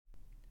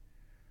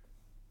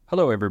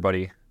Hello,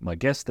 everybody. My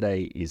guest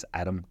today is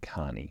Adam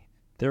Carney,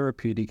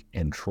 therapeutic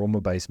and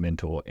trauma-based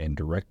mentor and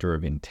director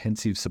of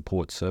intensive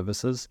support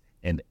services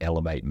and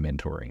Elevate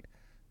Mentoring.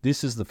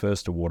 This is the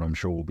first of what I'm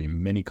sure will be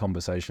many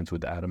conversations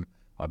with Adam.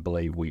 I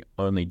believe we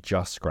only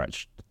just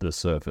scratched the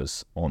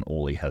surface on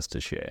all he has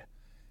to share.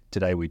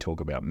 Today we talk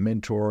about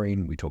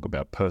mentoring, we talk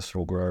about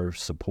personal growth,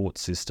 support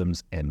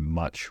systems, and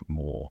much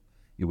more.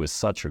 It was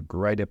such a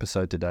great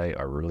episode today.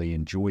 I really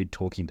enjoyed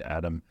talking to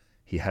Adam.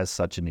 He has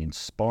such an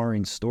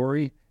inspiring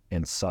story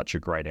and such a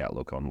great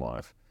outlook on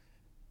life.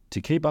 To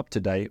keep up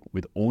to date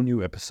with all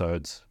new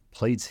episodes,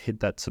 please hit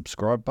that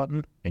subscribe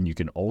button, and you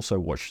can also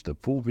watch the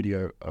full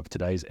video of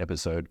today's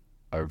episode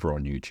over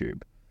on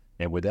YouTube.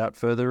 And without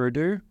further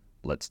ado,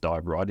 let's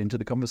dive right into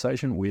the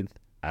conversation with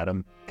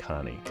Adam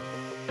Carney.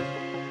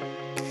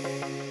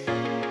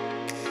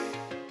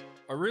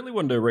 I really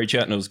wanted to reach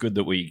out, and it was good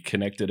that we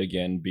connected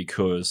again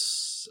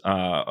because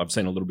I've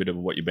seen a little bit of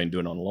what you've been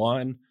doing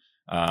online.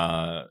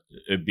 A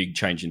big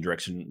change in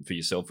direction for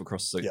yourself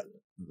across the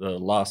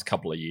last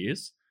couple of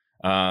years.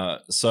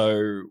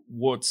 So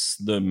what's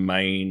the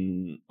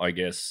main,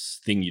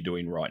 thing you're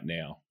doing right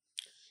now?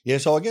 Yeah,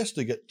 so I guess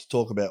to get to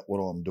talk about what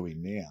I'm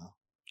doing now,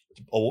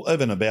 or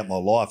even about my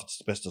life,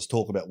 it's best to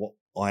talk about what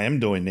I am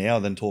doing now,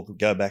 then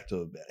go back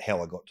to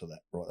how I got to that.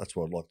 Right, that's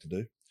what I'd like to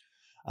do.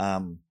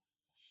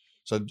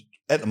 So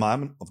at the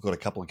moment, I've got a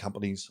couple of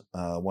companies.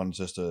 One's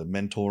just a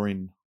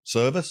mentoring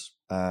service.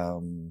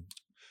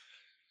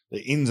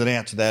 The ins and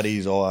outs of that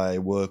is I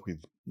work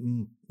with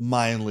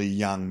mainly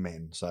young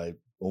men. So,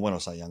 well, when I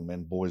say young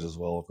men, boys as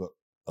well. I've got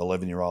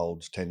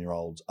 11-year-olds,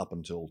 10-year-olds up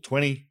until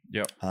 20.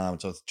 Yep.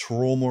 It's a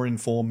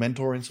trauma-informed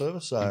mentoring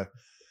service. So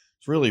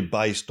it's really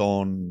based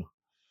on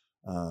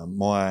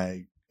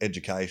my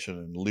education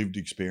and lived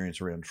experience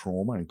around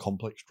trauma and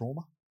complex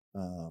trauma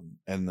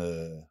and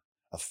the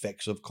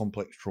effects of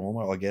complex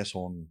trauma, I guess,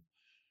 on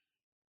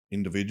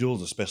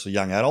individuals, especially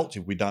young adults,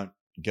 if we don't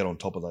get on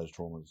top of those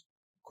traumas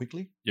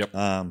quickly. Yep.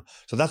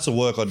 So that's the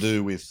work I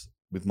do with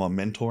my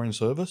mentoring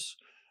service.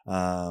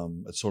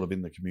 It's sort of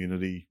in the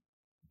community,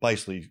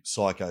 basically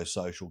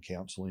psychosocial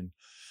counselling,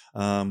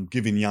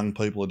 giving young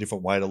people a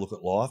different way to look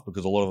at life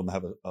because a lot of them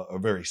have a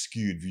very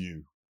skewed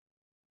view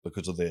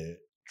because of their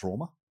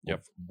trauma,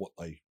 of what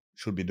they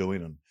should be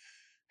doing and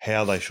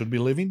how they should be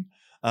living.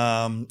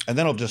 And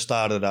then I've just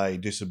started a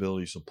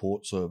disability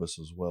support service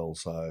as well.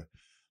 So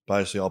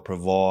basically I'll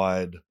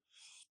provide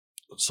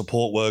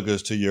support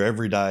workers to your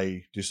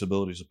everyday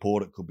disability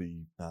support. It could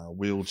be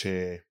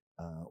wheelchair,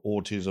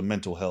 autism,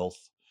 mental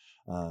health,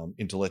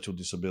 intellectual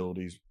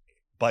disabilities,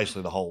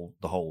 basically the whole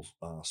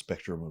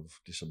spectrum of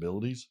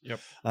disabilities. Yep.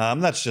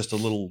 That's just a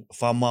little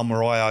fun one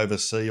where I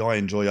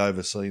enjoy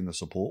overseeing the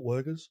support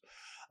workers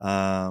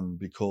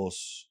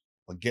because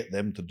I get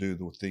them to do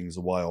the things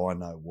the way I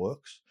know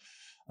works.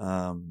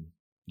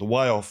 The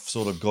way I've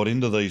sort of got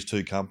into these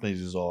two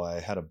companies is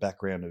I had a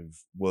background of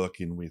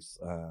working with,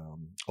 I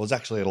was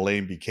actually at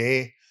Allambie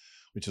Care,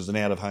 which is an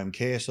out-of-home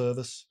care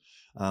service,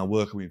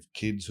 working with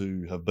kids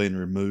who have been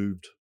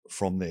removed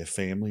from their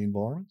family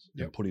environments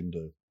and put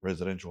into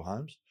residential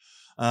homes.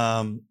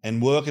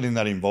 And working in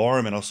that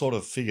environment, I sort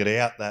of figured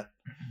out that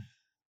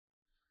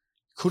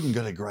couldn't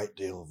get a great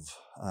deal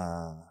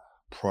of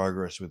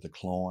progress with the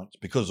clients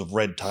because of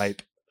red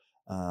tape,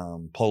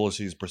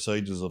 policies,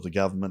 procedures of the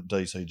government,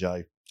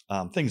 DCJ,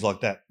 things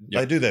like that.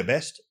 They do their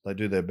best. They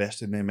do their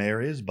best in them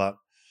areas, but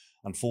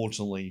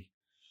unfortunately,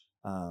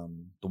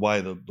 the way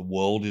the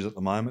world is at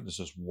the moment, there's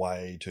just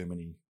way too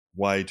many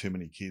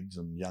kids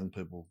and young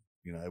people,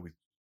 with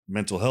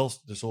mental health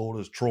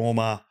disorders,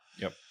 trauma,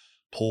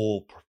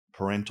 poor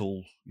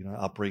parental,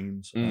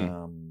 upbringings,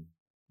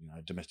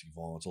 domestic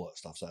violence, all that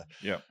stuff. So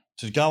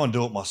to go and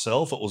do it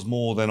myself, it was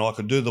more than I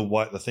could do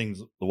the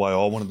things the way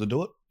I wanted to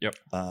do it.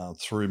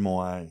 Through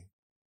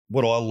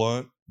what I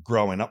learnt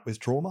growing up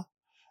with trauma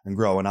and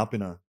growing up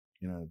in a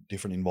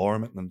different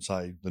environment than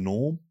say the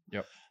norm.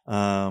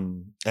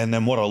 And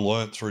then what I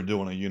learnt through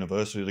doing a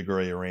university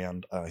degree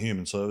around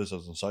human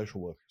services and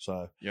social work.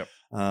 So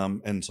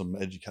and some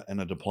and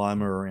a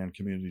diploma around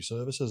community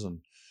services, and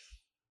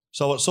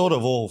so it's sort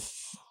of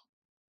was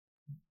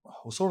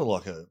sort of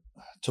like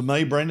to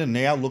me, Brendan,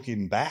 now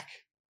looking back,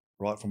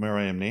 right from where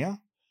I am now,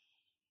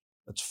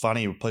 it's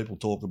funny when people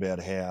talk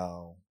about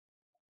how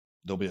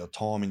there'll be a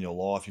time in your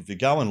life, if you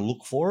go and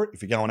look for it,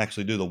 if you go and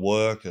actually do the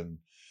work and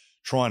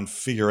try and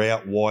figure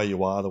out why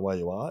you are the way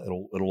you are,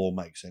 it'll all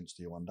make sense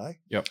to you one day.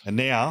 And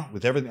now,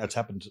 with everything that's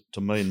happened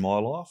to me in my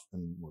life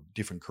and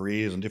different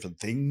careers and different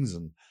things,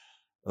 and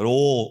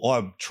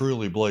I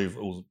truly believe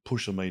it was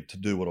pushing me to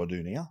do what I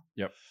do now.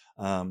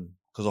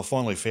 Because I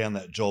finally found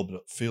that job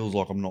that feels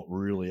like I'm not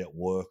really at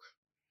work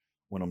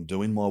when I'm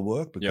doing my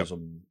work because I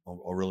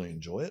really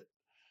enjoy it.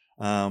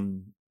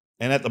 And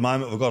at the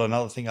moment, we've got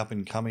another thing up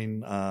and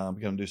coming. We're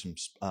going to do some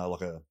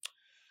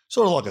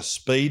like a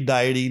speed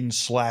dating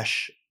 /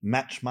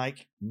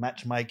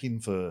 matchmaking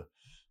for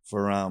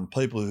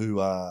people who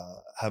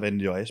have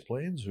NDIS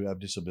plans, who have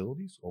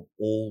disabilities of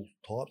all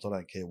types. I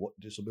don't care what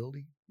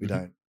disability. We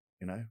don't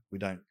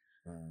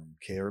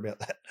care about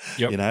that.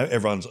 Yep. You know,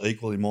 everyone's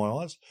equal in my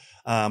eyes.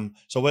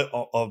 So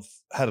I've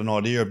had an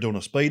idea of doing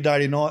a speed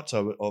dating night.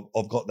 So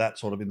I've got that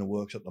sort of in the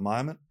works at the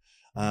moment,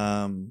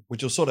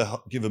 which will sort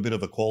of give a bit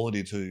of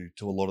equality to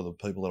a lot of the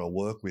people that I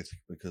work with,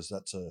 because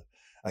that's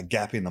a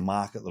gap in the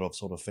market that I've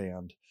sort of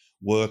found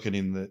working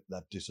in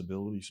that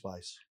disability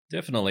space.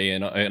 Definitely,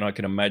 and I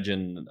can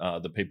imagine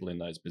the people in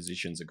those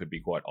positions, it could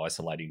be quite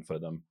isolating for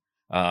them,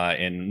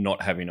 and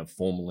not having a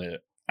formal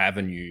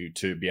avenue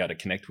to be able to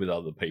connect with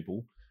other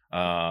people.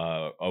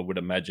 I would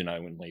imagine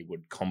only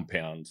would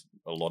compound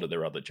a lot of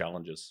their other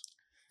challenges.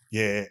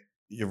 Yeah,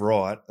 you're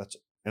right.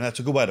 That's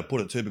a good way to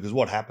put it too, because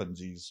what happens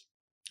is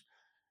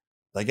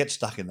they get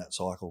stuck in that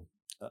cycle.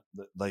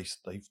 They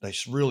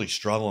really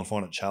struggle and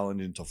find it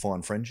challenging to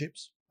find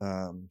friendships.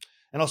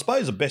 And I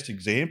suppose the best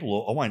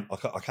example,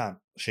 I can't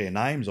share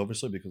names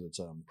obviously because it's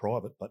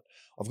private, but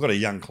I've got a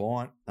young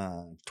client,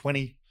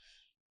 20,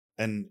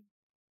 and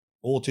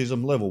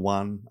autism level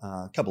 1,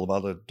 a couple of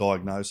other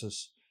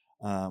diagnoses,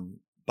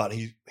 but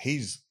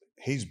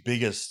his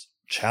biggest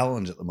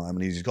challenge at the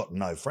moment is he's got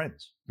no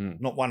friends,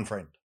 not one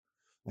friend.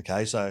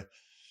 Okay, so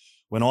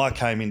when I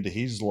came into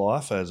his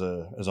life as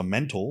a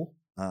mentor,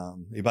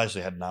 he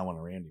basically had no one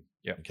around him.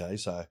 Yeah. Okay,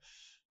 so.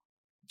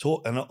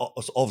 And I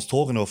was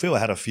talking to a few.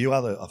 I've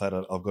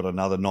got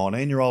another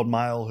 19-year-old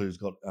male who's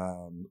got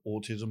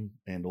autism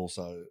and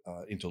also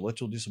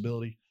intellectual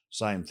disability.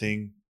 Same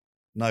thing,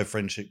 no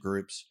friendship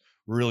groups.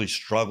 Really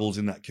struggles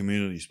in that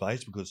community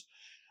space, because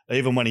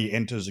even when he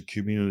enters a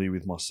community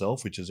with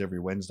myself, which is every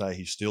Wednesday,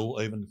 he still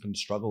even can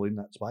struggle in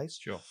that space.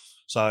 Sure.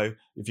 So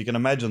if you can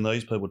imagine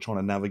these people trying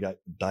to navigate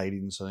the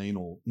dating scene,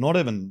 or not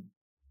even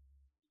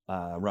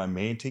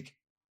romantic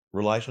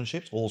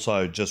relationships,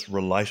 also just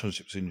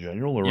relationships in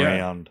general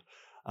around,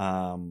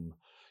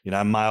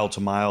 male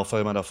to male,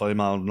 female to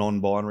female,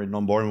 non-binary,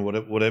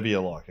 whatever you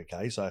like.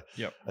 Okay, so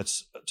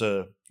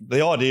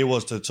the idea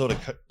was to sort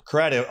of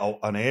create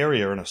an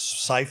area and a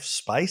safe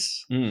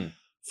space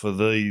for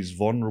these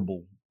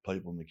vulnerable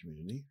people in the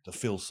community to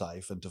feel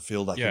safe and to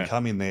feel they can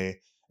come in there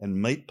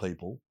and meet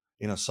people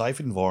in a safe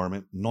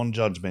environment,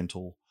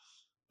 non-judgmental.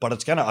 But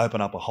it's going to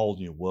open up a whole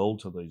new world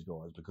to these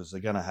guys, because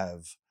they're going to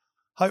have,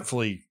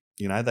 hopefully,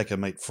 they can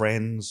meet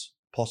friends,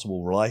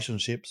 possible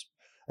relationships,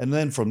 and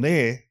then from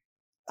there,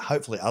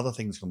 hopefully other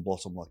things can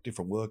blossom, like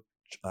different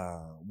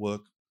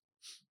work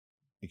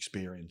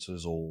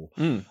experiences, or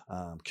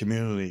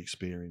community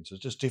experiences,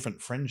 just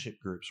different friendship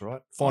groups,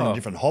 right? Finding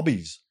different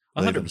hobbies.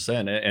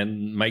 100%,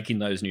 and making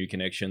those new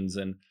connections.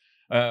 And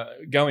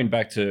going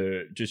back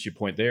to just your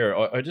point there,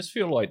 I just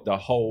feel like the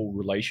whole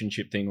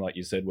relationship thing, like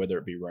you said, whether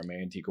it be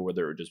romantic or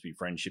whether it just be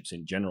friendships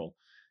in general,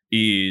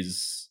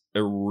 is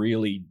a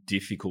really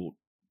difficult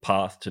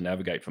path to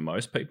navigate for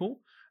most people.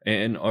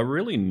 And I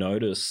really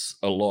notice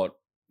a lot,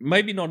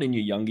 maybe not in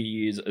your younger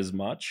years as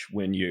much,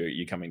 when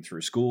you're coming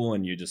through school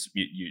and you're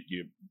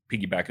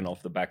piggybacking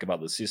off the back of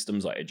other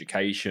systems like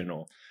education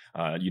or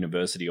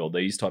university or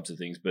these types of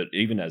things. But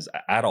even as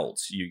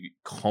adults, you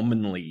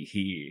commonly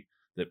hear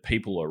that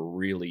people are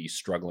really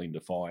struggling to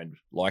find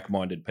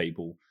like-minded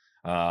people,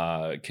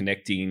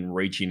 connecting,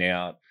 reaching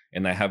out,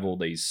 and they have all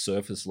these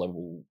surface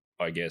level,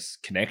 I guess,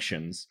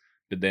 connections,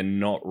 but they're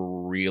not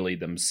really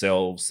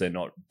themselves. They're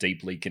not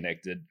deeply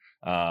connected,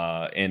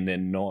 and they're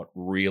not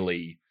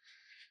really,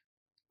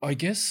 I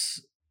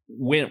guess,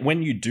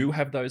 when you do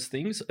have those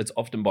things, it's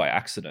often by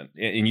accident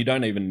and you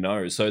don't even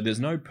know. So there's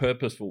no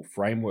purposeful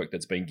framework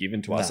that's been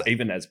given to us,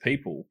 even as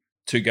people,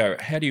 to go,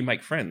 how do you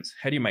make friends?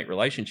 How do you make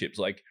relationships?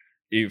 Like,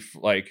 if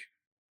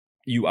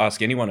you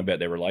ask anyone about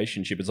their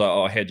relationship, it's like,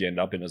 oh, how'd you end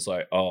up in? It's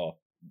like, oh,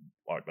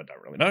 I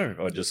don't really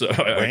know.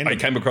 I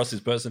came across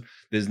this person.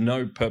 There's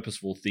no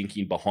purposeful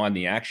thinking behind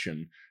the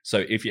action.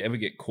 So if you ever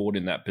get caught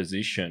in that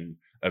position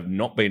of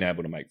not being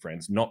able to make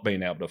friends, not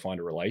being able to find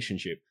a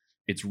relationship,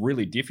 it's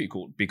really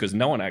difficult because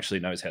no one actually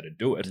knows how to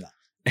do it. No.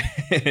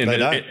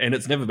 and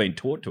it's never been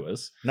taught to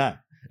us. No.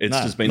 It's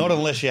just been... Not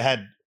unless you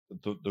had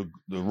the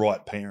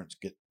right parents,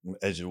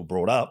 as you were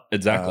brought up.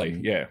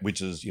 Exactly,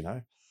 Which is,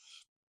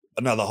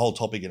 another whole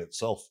topic in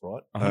itself,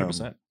 right?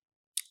 100%.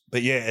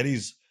 But yeah, it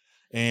is.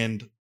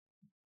 And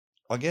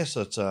I guess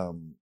it's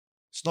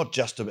not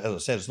just, as I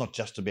said, it's not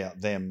just about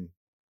them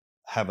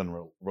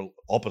having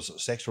opposite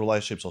sex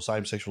relationships or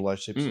same sex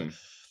relationships.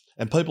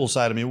 And people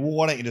say to me, well,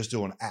 why don't you just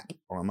do an app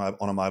on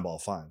a mobile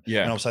phone?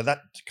 Yeah. And I'll say that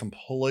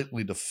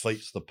completely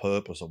defeats the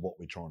purpose of what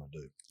we're trying to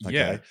do. Okay.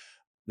 Yeah.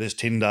 There's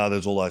Tinder,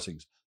 there's all those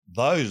things.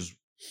 Those,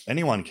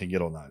 anyone can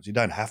get on those. You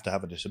don't have to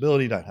have a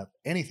disability, you don't have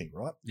anything,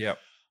 right? Yeah.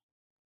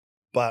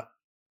 But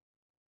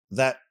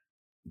that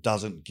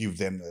doesn't give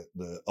them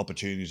the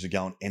opportunities to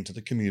go and enter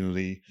the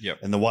community. Yep.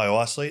 And the way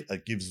I see it,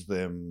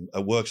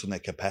 it works on their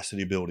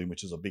capacity building,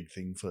 which is a big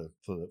thing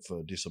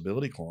for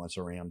disability clients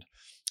around.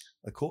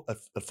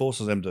 It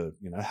forces them to,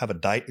 have a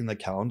date in the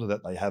calendar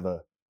that they have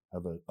a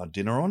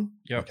dinner on.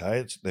 Yep.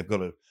 Okay. They've got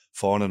to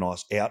find a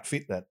nice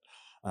outfit that,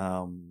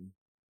 I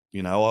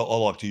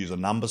like to use a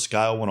number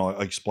scale when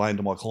I explain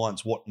to my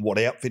clients what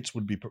outfits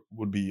would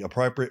be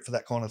appropriate for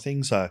that kind of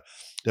thing. So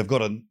they've got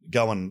to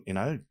go and,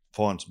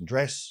 find some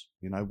dress,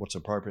 what's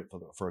appropriate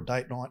for a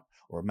date night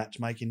or a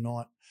matchmaking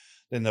night.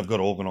 Then they've got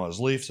to organise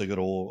lifts. They've got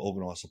to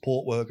organise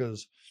support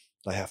workers.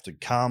 They have to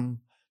come.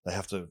 They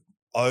have to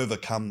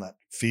overcome that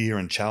fear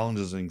and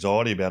challenges and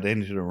anxiety about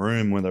entering a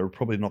room where they're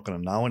probably not going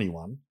to know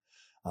anyone.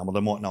 Or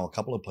they might know a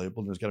couple of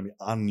people. There's going to be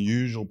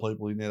unusual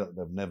people in there that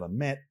they've never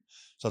met.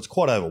 So it's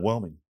quite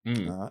overwhelming.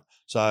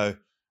 So,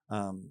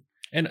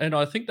 and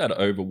I think that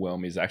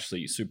overwhelm is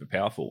actually super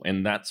powerful,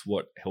 and that's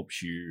what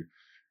helps you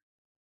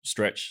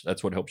stretch.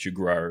 That's what helps you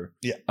grow.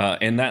 Yeah.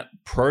 And that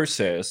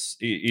process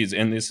is,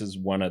 and this is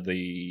one of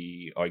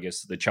the, I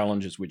guess, the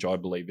challenges which I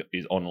believe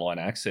is online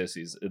access,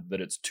 is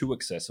that it's too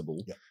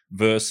accessible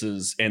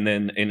versus, and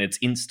it's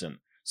instant.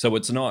 So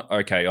it's not,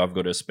 okay, I've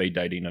got a speed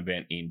dating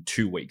event in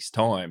 2 weeks'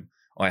 time.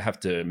 I have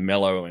to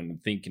mellow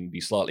and think and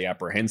be slightly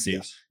apprehensive.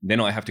 Yes. Then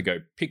I have to go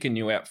pick a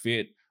new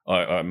outfit.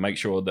 I make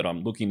sure that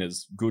I'm looking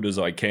as good as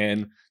I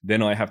can.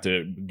 Then I have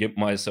to get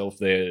myself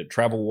there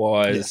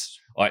travel-wise.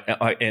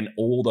 Yes. And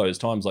all those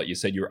times, like you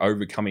said, you're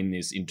overcoming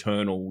this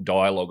internal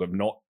dialogue of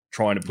not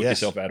trying to put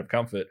yourself out of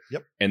comfort.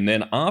 Yep. And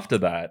then after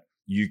that,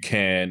 you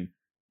can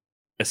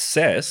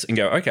assess and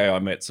go, okay, I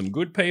met some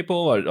good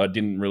people. I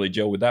didn't really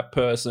gel with that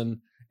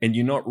person. And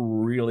you're not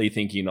really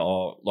thinking,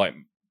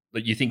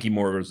 you're thinking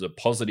more as a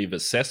positive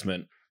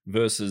assessment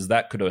versus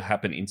that could have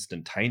happened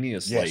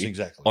instantaneously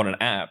on an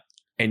app.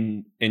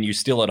 And you're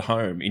still at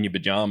home in your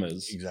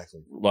pajamas.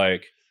 Exactly.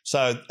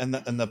 So, and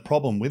the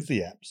problem with the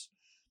apps,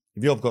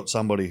 if you've got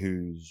somebody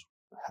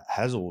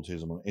has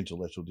autism or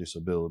intellectual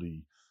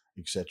disability,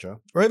 etc.,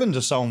 or even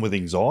just someone with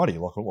anxiety,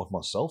 like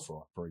myself,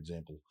 right, for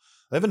example,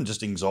 even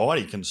just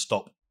anxiety can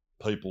stop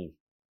people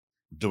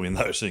doing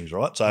those things,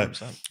 right? So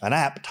 100%. An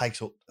app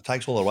takes all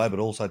that away, but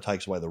also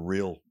takes away the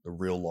real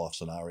life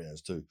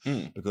scenarios too,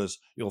 because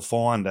you'll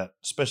find that,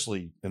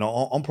 especially,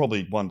 I'm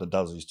probably one that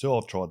does this too.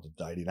 I've tried the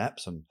dating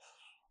apps and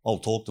I'll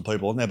talk to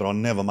people on there, but I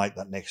never make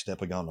that next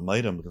step of going to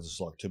meet them because it's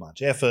like too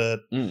much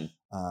effort,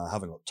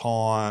 haven't got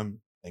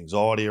time,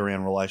 anxiety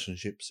around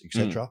relationships,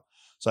 etc.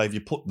 So if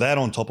you put that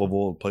on top of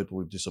all the people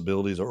with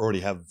disabilities that already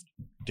have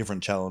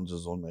different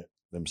challenges on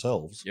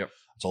themselves,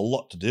 it's a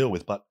lot to deal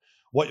with. But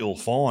what you'll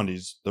find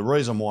is the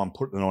reason why I'm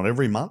putting it on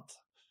every month,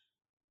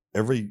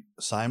 every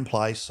same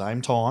place,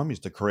 same time, is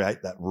to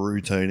create that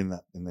routine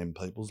in them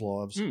people's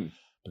lives,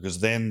 because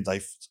then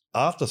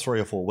after 3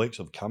 or 4 weeks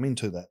of coming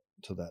to that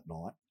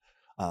night.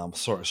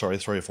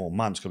 3 or 4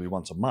 months, could be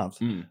once a month,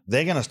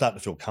 they're going to start to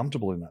feel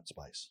comfortable in that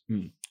space.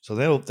 So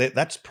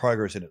that's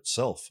progress in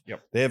itself.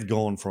 Yep. They've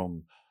gone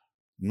from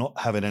not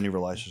having any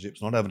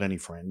relationships, not having any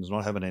friends,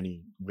 not having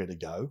anywhere to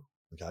go,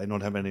 okay,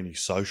 not having any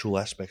social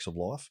aspects of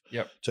life,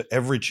 to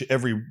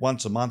every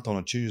once a month on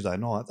a Tuesday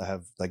night,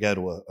 they go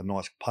to a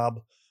nice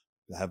pub,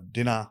 they have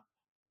dinner, a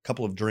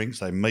couple of drinks,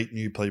 they meet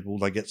new people,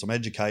 they get some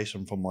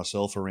education from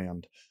myself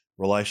around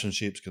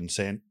relationships,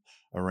 consent,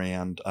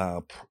 around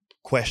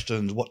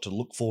questions, what to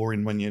look for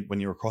when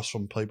you're across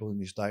from people in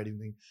this dating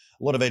thing.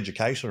 A lot of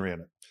education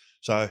around it.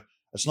 So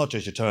it's not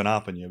just you turn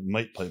up and you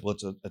meet people.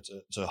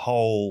 It's a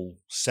whole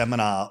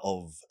seminar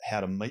of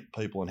how to meet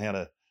people and how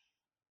to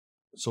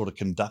sort of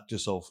conduct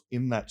yourself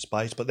in that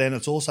space. But then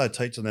it's also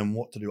teaching them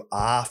what to do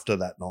after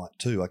that night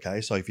too. Okay,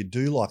 so if you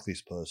do like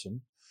this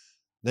person,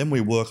 then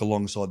we work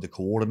alongside the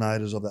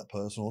coordinators of that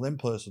person, or them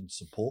persons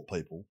support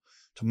people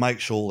to make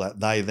sure that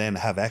they then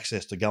have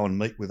access to go and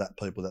meet with that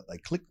people that they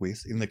click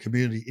with in the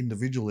community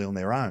individually on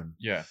their own.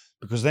 Yeah.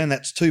 Because then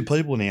that's 2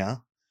 people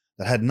now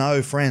that had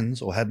no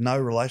friends or had no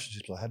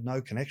relationships or had no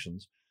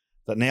connections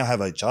that now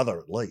have each other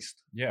at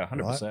least. Yeah,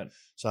 100%. Right?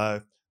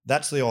 So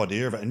that's the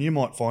idea of it. And you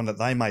might find that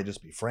they may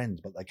just be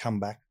friends, but they come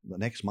back the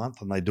next month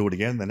and they do it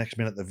again. The next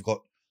minute they've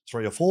got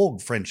 3 or 4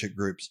 friendship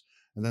groups,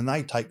 and then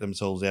they take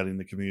themselves out in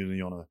the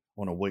community on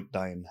a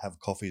weekday and have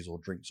coffees or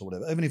drinks or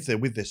whatever, even if they're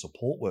with their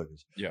support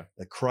workers. Yeah.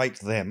 They create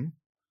them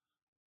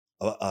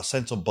a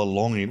sense of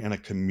belonging and a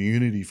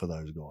community for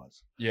those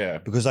guys. Yeah.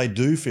 Because they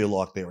do feel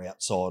like they're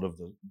outside of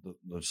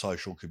the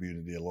social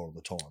community a lot of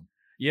the time.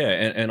 Yeah,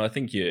 and I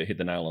think you hit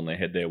the nail on the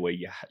head there, where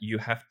you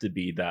have to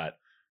be that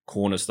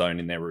cornerstone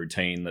in their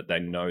routine that they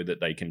know that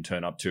they can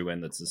turn up to,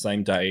 and it's the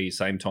same day,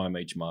 same time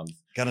each month.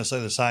 Going to see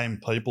the same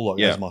people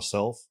as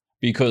myself.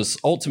 Because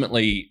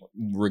ultimately,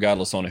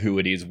 regardless on who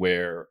it is,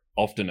 we're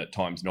often at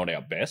times not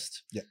our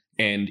best. Yeah.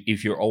 And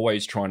if you're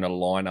always trying to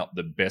line up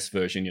the best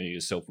version of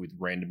yourself with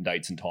random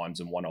dates and times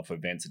and one-off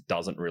events, it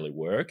doesn't really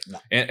work. No.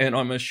 And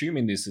I'm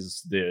assuming this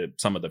is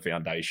some of the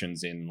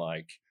foundations in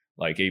like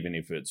even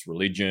if it's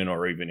religion,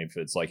 or even if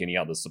it's like any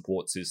other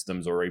support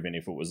systems, or even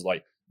if it was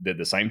like they're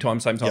the same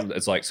time, Yep.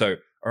 It's like, so,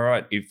 all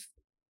right, if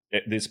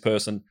this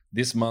person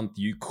this month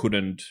you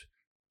couldn't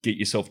get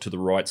yourself to the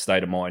right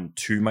state of mind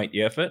to make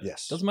the effort,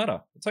 yes, doesn't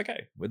matter. It's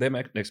okay. We're there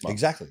next month.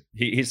 Exactly.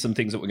 Here's some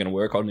things that we're going to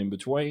work on in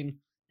between,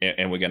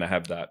 and we're going to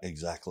have that.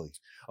 Exactly.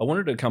 I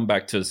wanted to come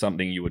back to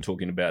something you were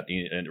talking about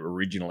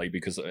originally,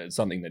 because it's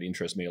something that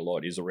interests me a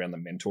lot, is around the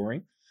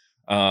mentoring,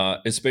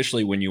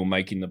 especially when you're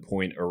making the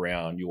point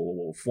around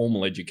your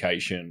formal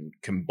education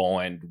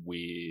combined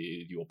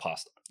with your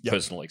past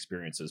personal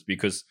experiences,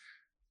 because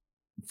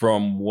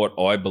from what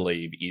I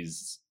believe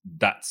is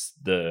that's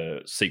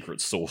the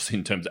secret sauce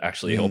in terms of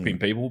actually helping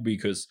people,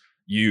 because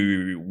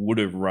you would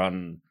have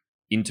run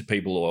into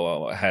people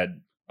or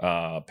had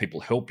people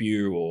help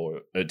you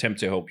or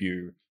attempt to help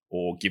you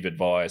or give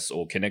advice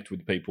or connect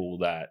with people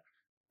that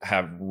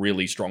have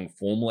really strong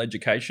formal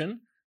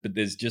education, but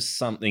there's just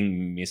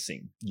something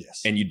missing.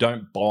 Yes. And you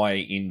don't buy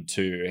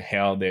into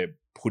how they're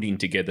putting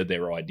together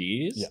their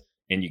ideas. Yeah.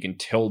 And you can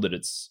tell that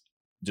it's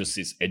just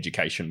this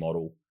education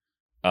model.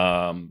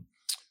 How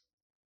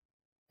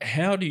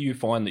do you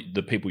find that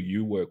the people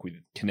you work with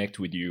connect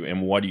with you,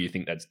 and why do you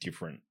think that's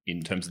different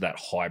in terms of that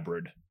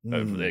hybrid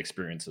of the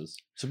experiences?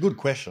 It's a good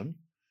question.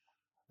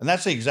 And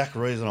that's the exact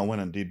reason I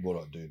went and did what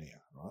I do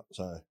now, right?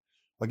 So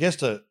I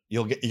guess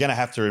you're going to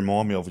have to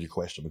remind me of your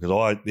question,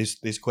 because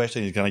this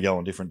question is going to go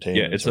on different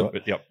tangents. Yeah,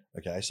 right? Yep.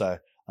 Okay, so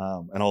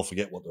and I'll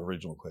forget what the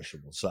original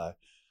question was. So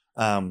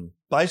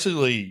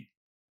basically,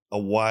 a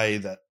way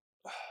that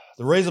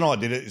the reason I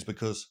did it is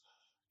because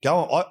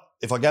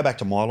if I go back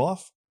to my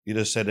life, you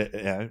just said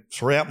it,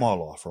 throughout my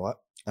life, right?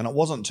 And it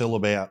wasn't until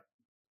about,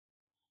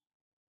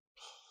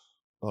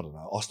 I don't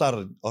know, I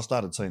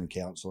started seeing a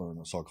counsellor and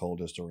a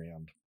psychologist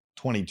around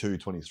 22,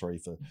 23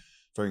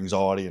 for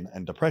anxiety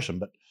and depression,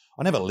 but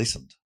I never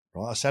listened,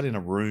 right? I sat in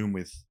a room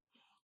with,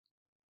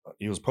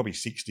 he was probably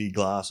 60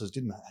 glasses,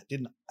 didn't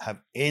have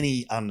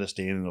any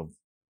understanding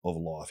of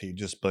life. He'd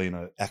just been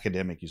an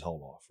academic his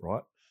whole life,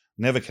 right?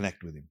 Never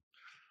connect with him.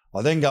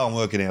 I then go and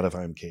work in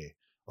out-of-home care.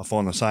 I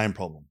find the same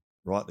problem,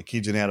 right? The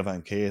kids in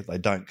out-of-home care, they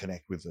don't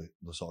connect with the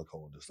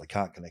psychologist. They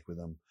can't connect with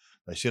them.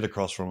 They sit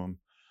across from them.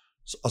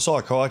 A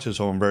psychiatrist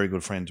who I'm very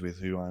good friends with,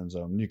 who owns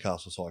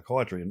Newcastle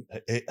Psychiatry, and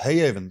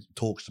he even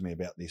talks to me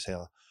about this,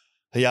 how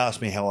he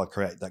asked me how I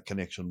create that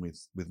connection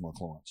with my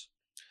clients.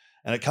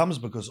 And it comes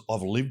because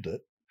I've lived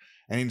it.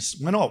 And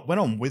when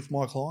I'm with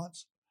my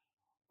clients,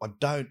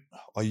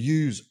 I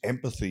use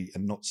empathy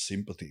and not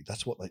sympathy.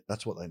 That's what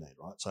they need,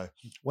 right? So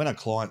when a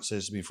client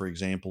says to me, for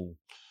example,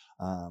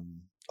 I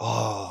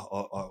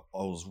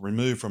was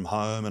removed from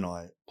home and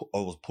I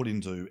was put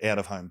into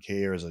out-of-home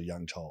care as a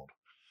young child,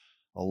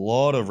 a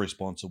lot of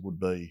response would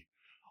be,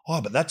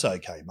 oh, but that's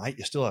okay, mate.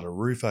 You still had a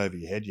roof over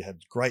your head. You had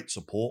great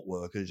support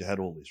workers. You had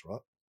all this, right?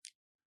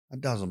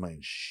 That doesn't mean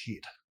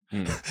shit.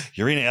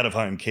 You're in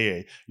out-of-home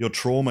care. Your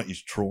trauma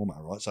is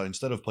trauma, right? So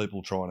instead of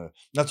people trying to,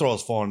 that's what I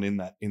was finding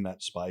in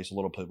that space. A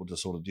lot of people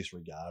just sort of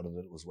disregarded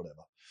it. It was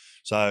whatever.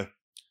 So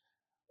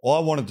I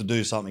wanted to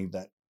do something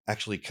that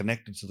actually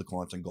connected to the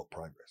clients and got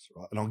progress,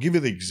 right? And I'll give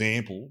you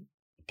the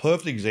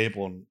perfect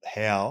example on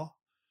how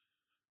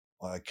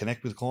I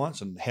connect with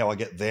clients and how I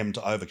get them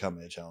to overcome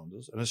their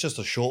challenges. And it's just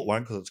a short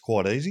one because it's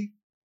quite easy.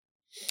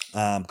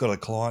 Got a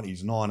client,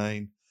 he's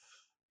 19,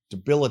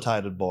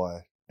 debilitated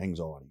by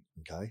anxiety.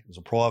 Okay. It's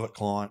a private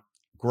client,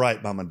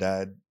 great mum and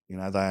dad, they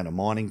own a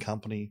mining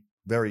company,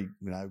 very,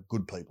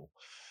 good people.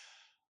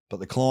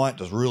 But the client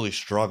just really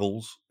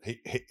struggles.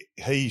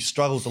 He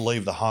struggles to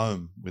leave the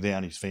home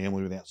without his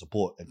family, without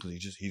support,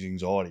 because his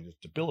anxiety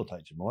just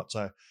debilitates him, right?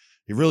 So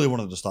he really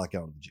wanted to start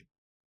going to the gym.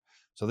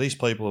 So these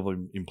people have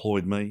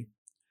employed me.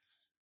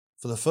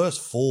 For the first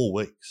 4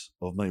 weeks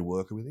of me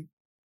working with him,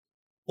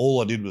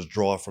 all I did was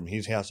drive from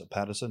his house at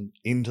Patterson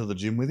into the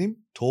gym with him,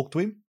 talk to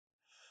him,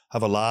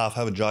 have a laugh,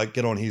 have a joke,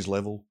 get on his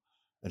level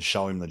and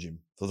show him the gym.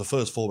 For the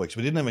first 4 weeks,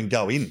 we didn't even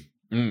go in,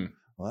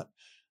 right?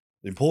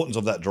 The importance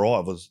of that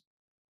drive was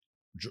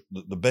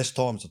the best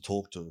times to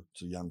talk to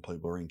young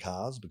people are in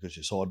cars, because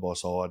you're side by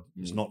side.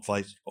 It's not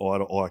face eye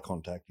to eye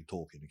contact. You're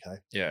talking, okay?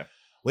 Yeah.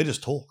 We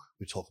just talk.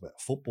 We talk about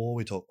football.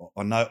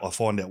 I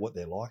find out what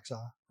their likes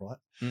are, right?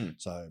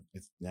 So,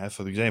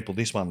 for example,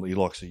 this one, he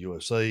likes the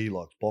UFC, he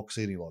likes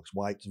boxing, he likes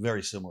weights,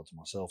 very similar to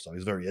myself. So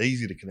he's very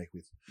easy to connect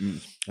with.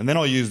 And then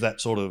I use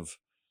that sort of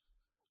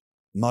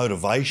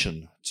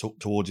motivation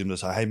towards him to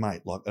say, hey,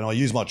 mate, and I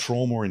use my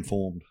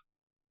trauma-informed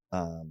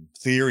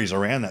theories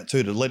around that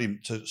too, to let him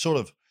to sort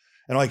of,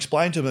 and I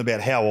explained to him about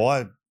how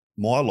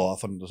my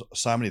life and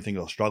so many things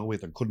I struggled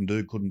with and couldn't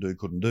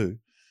do.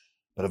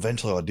 But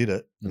eventually I did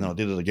it, and then I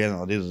did it again,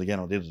 and I did it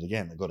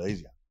again, It got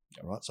easier,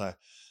 right? So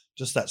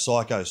just that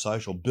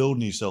psychosocial,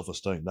 building your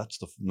self-esteem, that's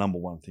the number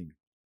one thing,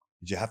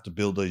 is you have to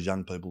build these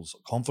young people's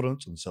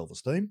confidence and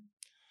self-esteem.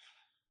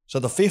 So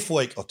the 5th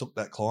week, I took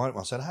that client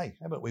and I said, hey,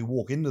 how about we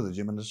walk into the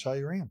gym and just show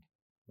you around,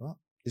 right?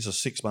 This is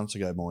 6 months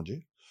ago, mind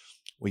you.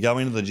 We go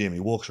into the gym, he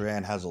walks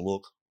around, has a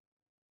look.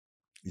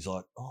 He's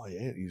like, oh,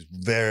 yeah, he's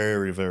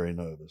very, very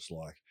nervous,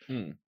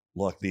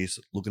 like this,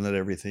 looking at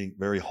everything,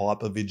 very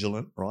hyper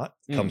vigilant, right?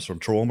 Comes from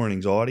trauma and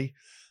anxiety.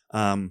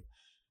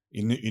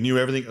 He knew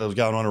everything that was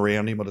going on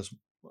around him.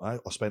 I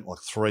spent like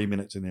 3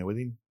 minutes in there with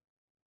him,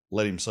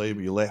 let him see,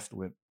 we left,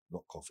 went,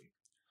 got coffee.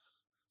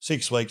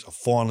 6 weeks, I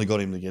finally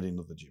got him to get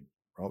into the gym,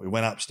 right? We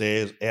went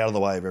upstairs, out of the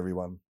way of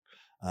everyone.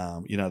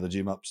 The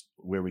gym up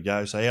where we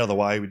go. So out of the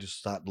way, we just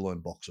started to learn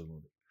boxing a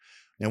little bit.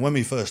 Now, when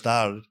we first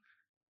started,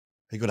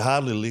 he could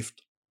hardly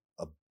lift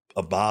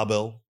a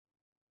barbell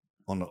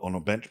on a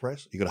bench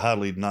press. He could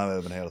hardly know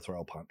even how to throw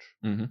a punch,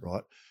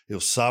 right? He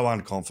was so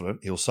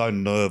unconfident. He was so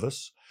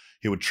nervous.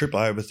 He would trip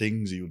over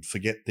things. He would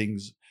forget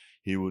things.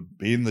 He would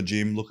be in the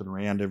gym looking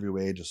around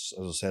everywhere, just,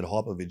 as I said,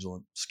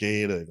 hypervigilant,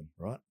 scared even,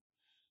 right?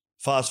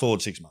 Fast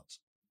forward 6 months.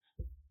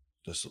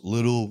 Just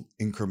little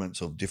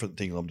increments of different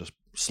things. I'm just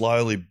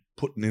slowly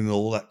putting in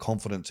all that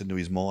confidence into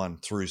his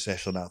mind through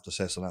session after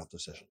session after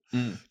session,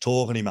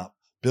 talking him up,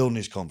 building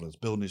his confidence,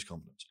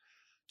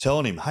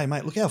 telling him, hey,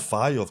 mate, look how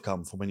far you've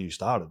come from when you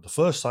started. The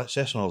first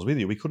session I was with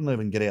you, we couldn't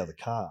even get out of the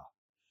car.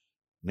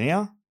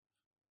 Now,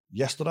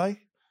 yesterday,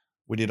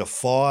 we did a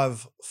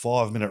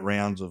 5-minute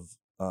rounds of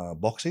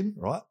boxing,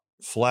 right?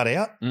 Flat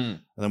out. And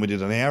then we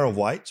did an hour of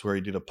weights where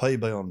he did a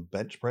PB on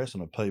bench press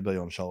and a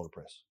PB on shoulder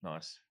press.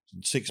 Nice.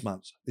 In 6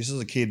 months. This is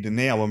a kid that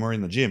now, when we're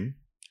in the gym,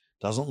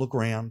 doesn't look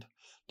around,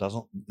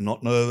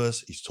 not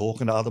nervous. He's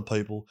talking to other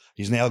people.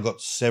 He's now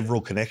got several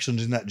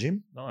connections in that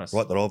gym. Nice.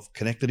 Right, that I've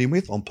connected him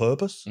with on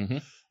purpose.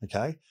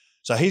 Okay.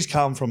 So he's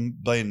come from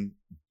being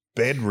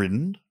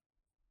bedridden.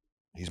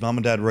 His mum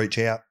and dad reach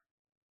out.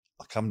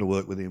 I come to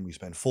work with him. We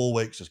spend 4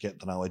 weeks just getting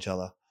to know each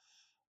other.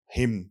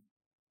 Him,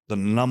 the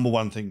number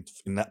one thing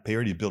in that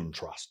period is building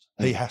trust.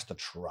 He has to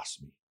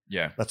trust me.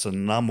 Yeah. That's the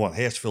number one.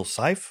 He has to feel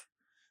safe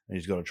and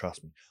he's got to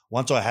trust me.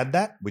 Once I had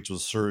that, which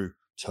was through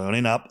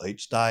turning up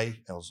each day,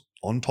 I was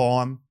on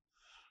time,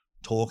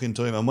 talking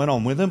to him, and when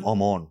I'm with him,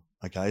 I'm on.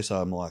 Okay,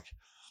 so I'm like,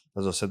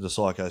 as I said, the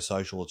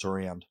psychosocial, it's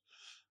around.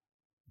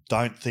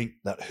 Don't think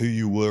that who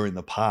you were in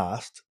the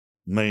past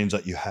means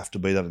that you have to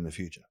be that in the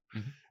future.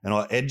 And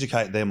I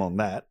educate them on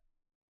that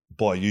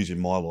by using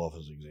my life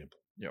as an example.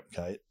 Yep.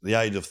 Okay, at the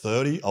age of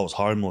 30, I was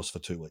homeless for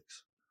 2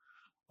 weeks.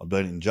 I'd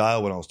been in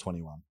jail when I was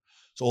 21.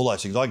 So all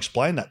those things, I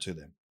explain that to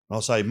them. And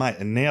I'll say, mate,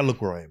 and now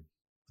look where I am.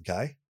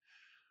 Okay,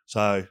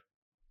 so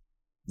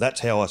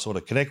that's how I sort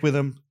of connect with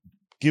them,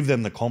 give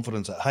them the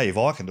confidence that, hey, if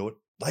I can do it,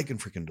 they can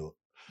freaking do it.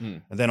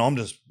 And then I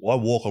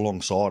walk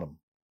alongside them.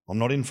 I'm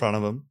not in front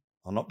of them.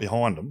 I'm not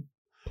behind them.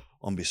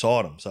 I'm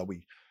beside them. So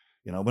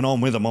when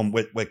I'm with them,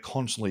 we're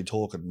constantly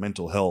talking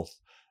mental health,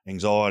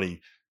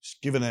 anxiety,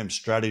 just giving them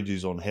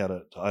strategies on how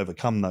to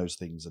overcome those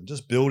things and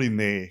just building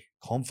their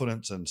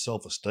confidence and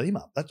self-esteem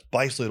up. That's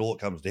basically all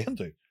it comes down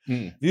to.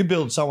 If you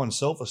build someone's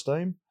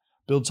self-esteem,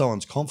 build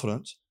someone's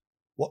confidence,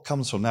 what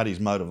comes from that is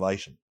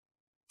motivation.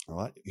 All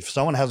right. If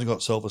someone hasn't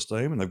got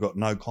self-esteem and they've got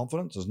no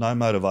confidence, there's no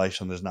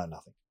motivation, there's no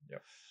nothing.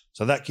 Yep.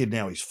 So that kid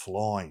now is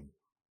flying,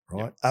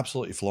 right? Yep.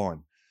 Absolutely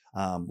flying.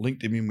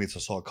 Linked him in with a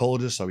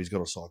psychologist, so he's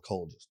got a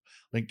psychologist.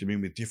 Linked him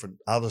in with different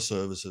other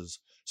services.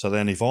 So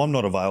then if I'm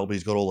not available,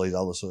 he's got all these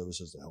other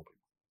services to help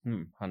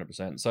him.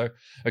 100%. So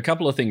a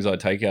couple of things I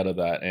take out of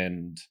that.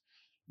 And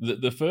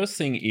the first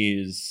thing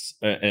is,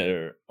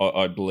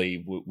 I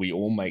believe we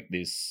all make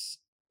this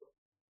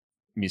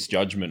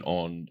misjudgment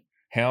on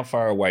how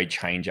far away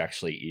change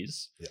actually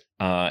is.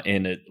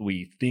 And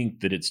we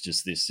think that it's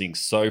just this thing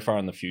so far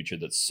in the future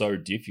that's so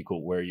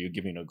difficult, where you're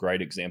giving a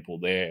great example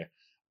there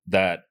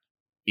that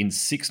in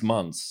 6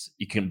 months,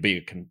 it can be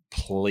a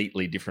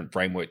completely different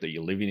framework that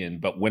you're living in.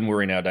 But when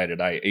we're in our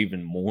day-to-day,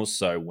 even more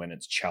so when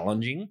it's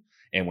challenging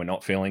and we're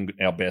not feeling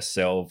our best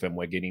self and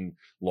we're getting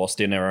lost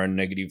in our own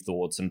negative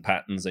thoughts and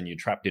patterns, and you're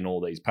trapped in all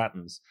these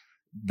patterns,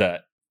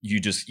 that you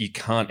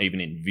can't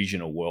even envision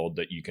a world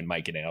that you can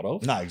make it out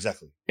of. No,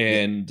 exactly.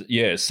 And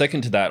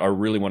second to that, I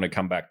really want to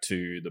come back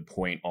to the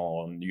point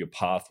on your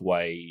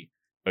pathway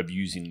of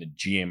using the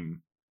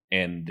gym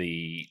and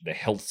the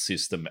health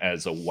system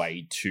as a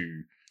way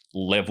to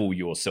level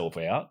yourself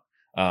out.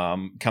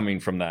 Coming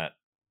from that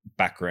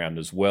background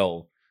as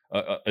well,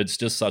 it's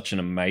just such an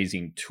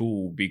amazing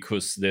tool,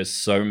 because there's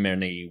so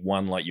many,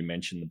 one, like you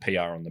mentioned, the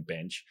PR on the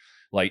bench.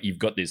 Like, you've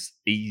got this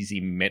easy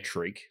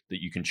metric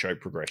that you can show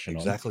progression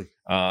on. Exactly.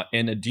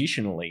 And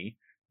additionally,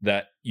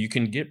 that you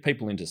can get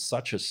people into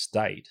such a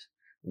state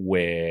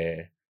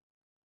where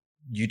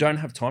you don't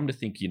have time to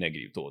think your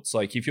negative thoughts.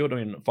 Like, if you're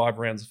doing 5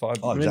 rounds of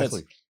 5 minutes,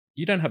 exactly.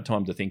 You don't have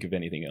time to think of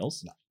anything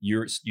else. No.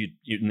 You're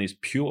in this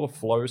pure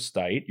flow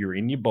state. You're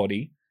in your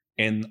body.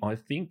 And I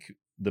think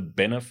the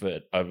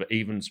benefit of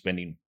even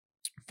spending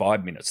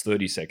 5 minutes,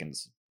 30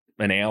 seconds,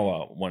 an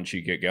hour once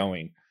you get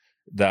going,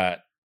 that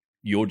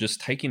you're just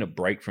taking a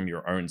break from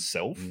your own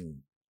self,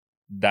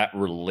 that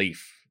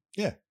relief.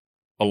 Yeah.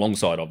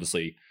 Alongside,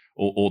 obviously,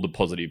 all the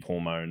positive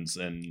hormones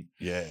and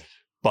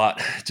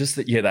but just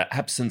that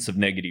absence of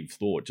negative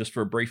thought, just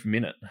for a brief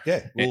minute.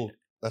 Yeah. Well,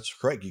 that's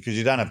correct, because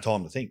you don't have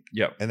time to think.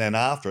 Yep. And then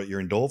after it,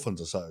 your endorphins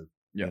are so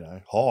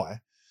high.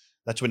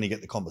 That's when you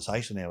get the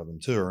conversation out of them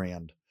too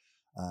around,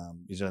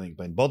 is there anything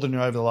been bothering you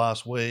over the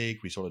last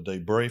week? We sort of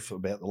debrief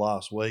about the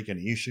last week,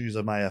 any issues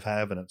they may have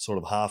had, and it's sort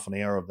of half an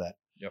hour of that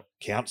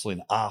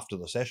counselling after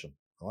the session,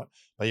 right?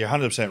 But you're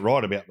 100%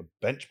 right about the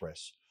bench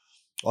press.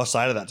 I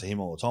say to him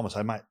all the time, I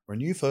say, mate, when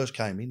you first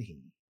came in here,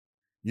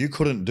 you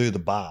couldn't do the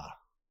bar.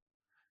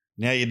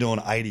 Now you're doing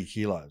 80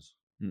 kilos,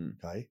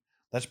 okay?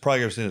 That's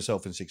progress in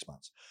itself in 6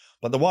 months.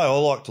 But the way I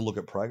like to look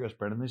at progress,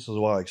 Brendan, this is the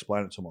way I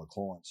explain it to my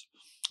clients.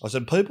 I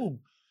said, people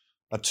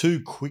are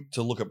too quick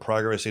to look at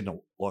progress in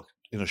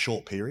a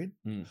short period.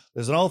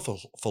 There's an old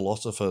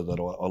philosopher that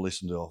I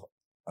listened to,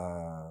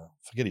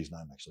 forget his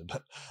name actually,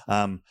 but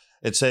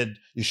it said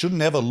you should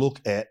never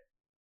look at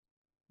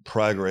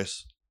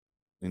progress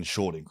in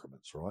short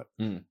increments, right?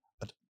 Mm.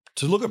 But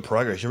to look at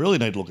progress, you really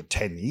need to look at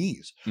 10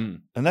 years.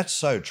 Mm. And that's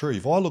so true.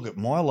 If I look at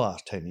my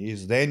last 10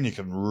 years, then you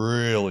can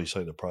really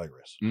see the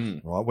progress,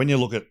 right? When you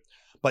look at,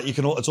 but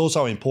it's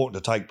also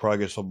important to take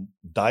progress from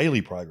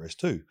daily progress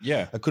too.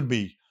 Yeah. It could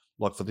be,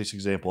 like for this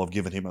example, I've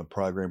given him a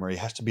program where he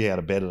has to be out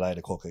of bed at 8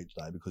 o'clock each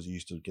day because he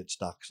used to get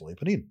stuck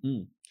sleeping in.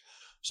 Mm.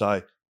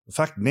 So the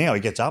fact now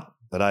he gets up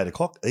at 8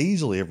 o'clock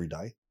easily every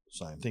day,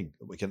 same thing.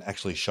 We can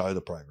actually show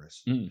the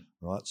progress,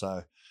 right?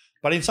 So,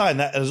 but in saying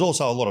that, there's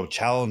also a lot of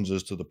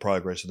challenges to the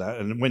progress of that.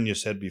 And when you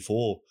said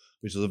before,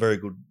 which is a very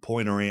good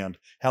point around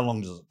how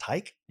long does it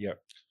take? Yeah.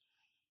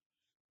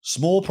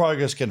 Small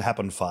progress can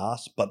happen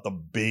fast, but the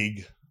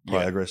big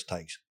progress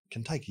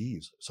can take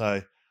years.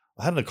 So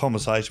I had a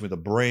conversation with a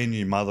brand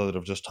new mother that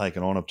I've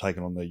taken on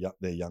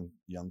their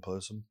young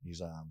person.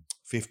 He's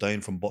 15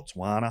 from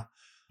Botswana.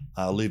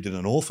 Lived in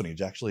an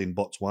orphanage actually in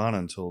Botswana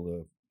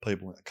until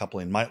a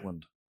couple in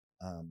Maitland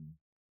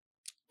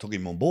took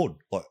him on board,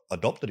 like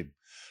adopted him.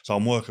 So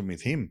I'm working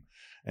with him,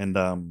 and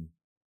I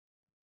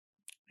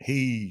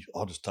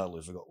just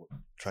totally forgot what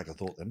track of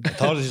thought then. I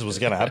told you this was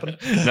going to happen.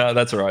 No,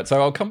 that's all right. So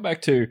I'll come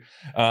back to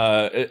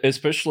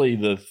especially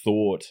the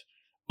thought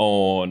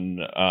on.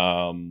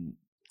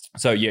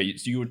 So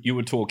you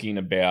were talking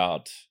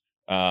about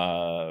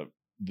the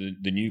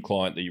new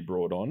client that you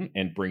brought on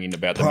and bringing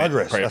about the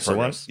progress. That's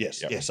progress. The one.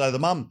 Yes, yep. yes. So the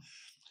mum,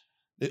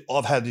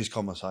 I've had this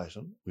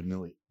conversation with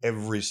nearly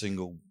every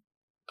single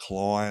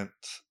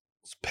client's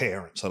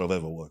parents that I've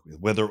ever worked with,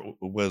 whether it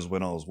was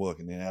when I was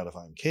working in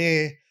out-of-home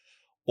care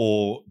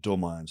or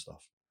doing my own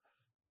stuff.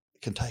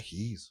 It can take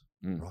years,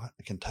 right?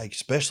 It can take,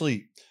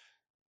 especially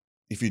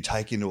if you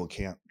take into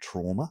account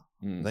trauma,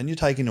 then you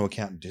take into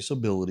account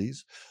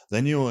disabilities,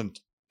 then you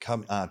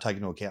take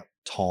into account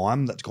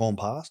time that's gone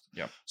past.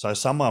 Yep. So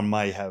someone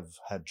may have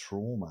had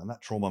trauma, and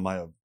that trauma may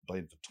have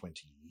been for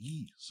 20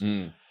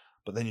 years.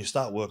 But then you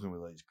start working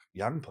with these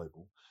young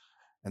people,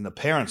 and the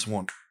parents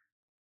want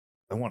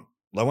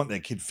their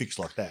kid fixed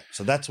like that.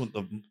 So that's what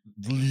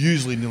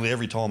usually nearly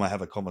every time I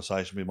have a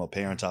conversation with my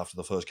parents after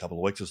the first couple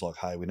of weeks, it's like,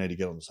 hey, we need to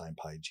get on the same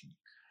page here.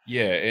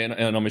 Yeah,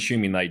 and I'm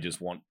assuming they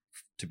just want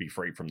to be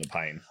free from the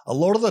pain. A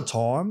lot of the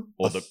time,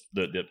 or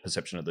the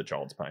perception of the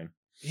child's pain.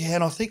 Yeah,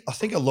 and I think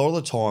a lot of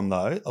the time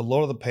though, a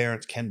lot of the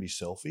parents can be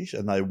selfish,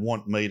 and they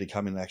want me to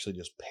come in and actually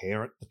just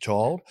parent the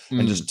child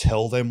and just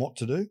tell them what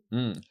to do.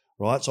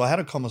 Right. So I had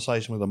a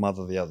conversation with a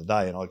mother the other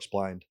day, and I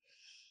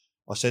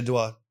said to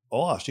her,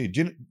 I asked you,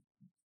 do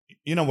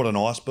you know what an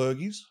iceberg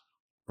is?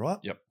 Right.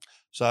 Yep.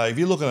 So if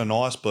you look at an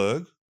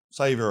iceberg,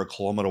 say if you're a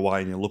kilometre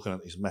away and you're looking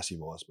at this massive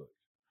iceberg,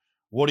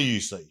 what do you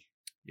see?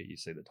 Yeah, you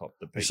see the top,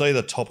 the peak. You see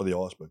the top of the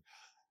iceberg.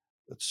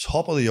 The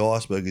top of the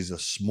iceberg is the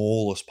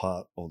smallest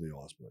part of the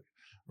iceberg,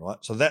 right?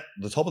 So that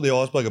the top of the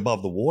iceberg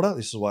above the water,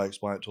 this is why I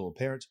explain it to all the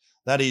parents,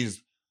 that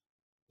is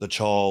the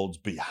child's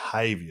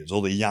behaviours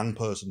or the young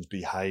person's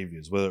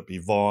behaviours, whether it be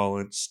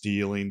violence,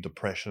 stealing,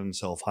 depression,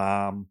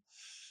 self-harm,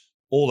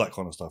 all that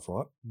kind of stuff,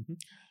 right?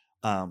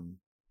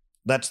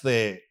 That's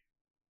their,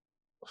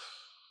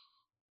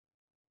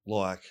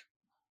 like,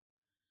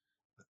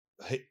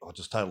 I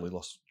just totally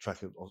lost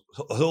track of it.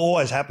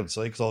 Always happens,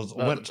 see, because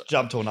I went to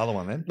jump to another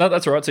one then. No,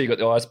 that's all right. So you've got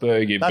the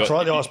iceberg. The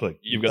iceberg.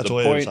 You've got that's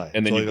the point,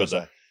 and then you've got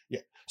the...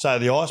 Yeah. So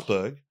the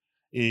iceberg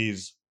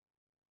is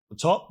the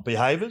top,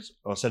 behaviours.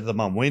 I said to the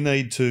mum, we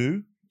need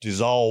to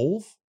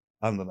dissolve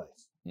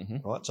underneath,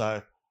 right?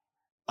 So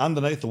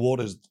underneath the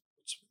water it's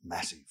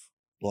massive.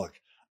 Like,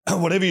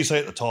 whatever you see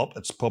at the top,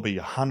 it's probably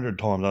 100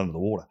 times under the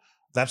water.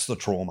 That's the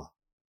trauma,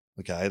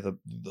 okay? The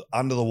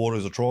under the water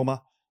is the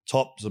trauma.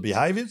 Top's the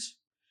behaviours.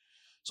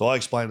 So I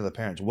explained to the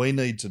parents, we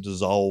need to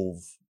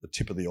dissolve the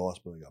tip of the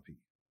iceberg up here,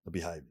 the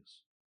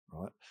behaviours,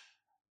 right?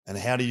 And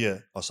how do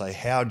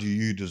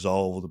you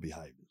dissolve the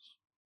behaviours?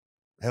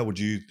 How would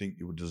you think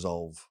you would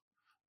dissolve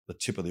the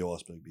tip of the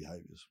iceberg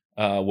behaviours?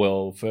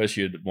 Well, first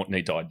you'd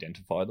need to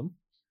identify them,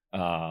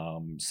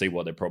 see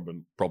why they're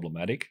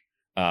problematic,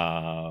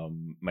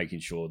 making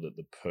sure that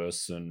the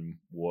person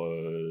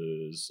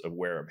was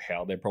aware of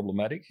how they're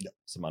problematic,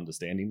 some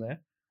understanding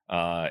there.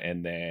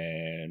 And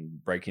then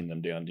breaking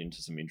them down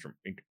into some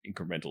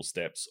incremental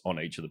steps on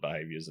each of the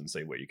behaviours and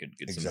see where you can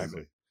get some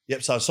movement.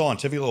 Yep. So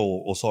scientifically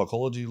or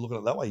psychology, looking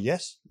at it that way,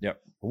 yes. Yep.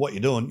 But what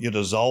you're doing, you're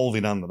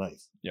dissolving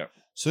underneath. Yep.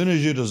 As soon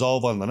as you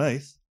dissolve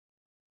underneath,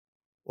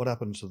 what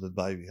happens to the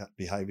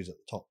behaviours at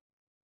the top?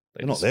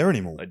 They're not there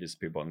anymore. They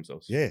disappear by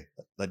themselves. Yeah,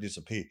 they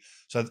disappear.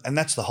 So, and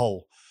that's the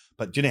whole.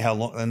 But do you know how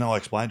long? And I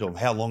explained to them,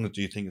 how long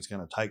do you think it's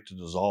going to take to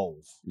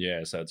dissolve?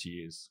 Yeah, so it's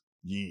years.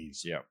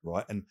 Yeah.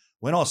 Right. And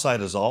when I say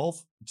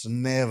dissolve, it's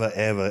never,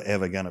 ever,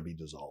 ever going to be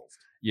dissolved.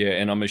 Yeah.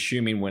 And I'm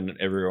assuming when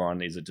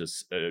everyone is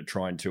just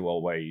trying to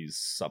always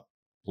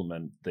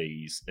supplement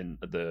these and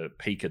the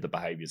peak of the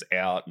behaviors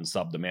out and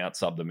sub them out,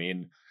 sub them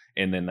in,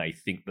 and then they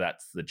think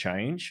that's the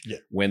change. Yeah.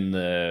 When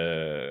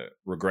the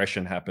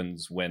regression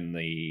happens, when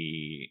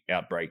the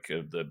outbreak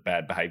of the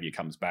bad behavior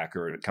comes back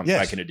or it comes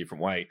back in a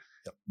different way,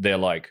 they're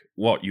like,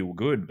 what, you were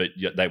good, but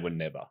they were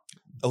never.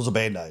 It was a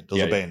Band-Aid. There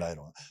was a Band-Aid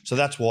on it. So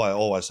that's why I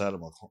always say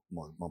to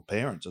my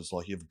parents, it's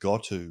like, you've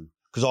got to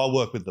because I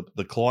work with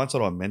the clients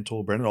that I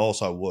mentor, Brendan. I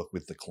also work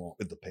with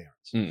the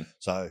parents.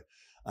 So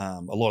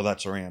a lot of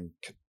that's around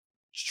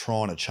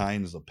trying to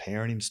change the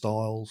parenting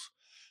styles,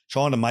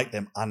 trying to make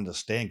them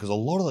understand. Because a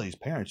lot of these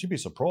parents, you'd be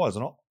surprised,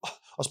 and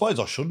I suppose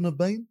I shouldn't have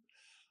been,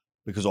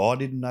 because I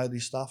didn't know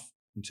this stuff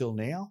until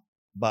now.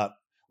 But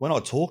when I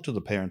talk to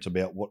the parents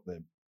about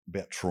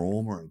about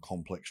trauma and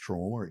complex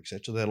trauma,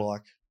 etc., they're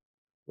like,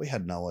 we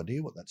had no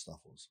idea what that stuff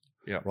was.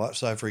 Yeah. Right.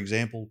 So, for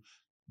example,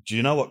 do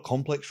you know what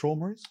complex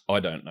trauma is? I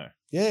don't know.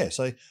 Yeah.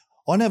 So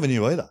I never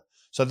knew either.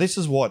 So this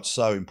is why it's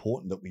so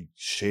important that we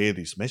share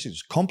this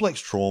message. Complex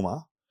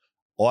trauma,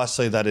 I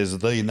see that as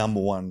the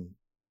number one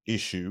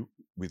issue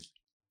with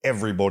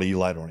everybody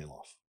later on in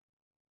life.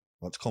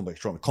 It's complex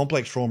trauma.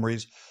 Complex trauma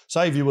is,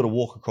 say if you were to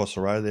walk across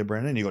the road there,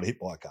 Brendan, and you got hit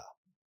by a car.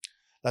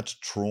 That's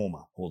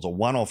trauma. Well, it's a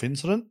one-off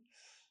incident.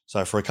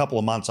 So for a couple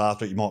of months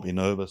after it, you might be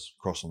nervous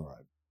crossing the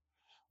road,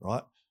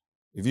 right?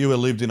 If you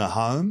lived in a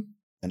home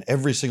and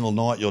every single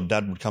night your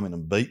dad would come in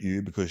and beat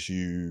you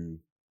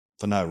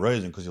for no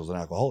reason, because he was an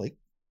alcoholic,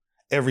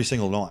 every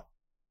single night.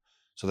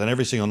 So then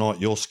every single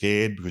night you're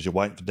scared because you're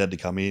waiting for dad to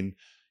come in,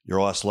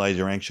 you're isolated,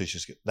 you're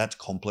anxious, that's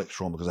complex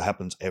trauma because it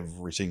happens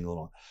every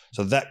single night.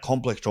 So that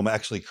complex trauma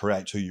actually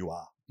creates who you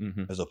are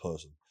as a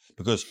person.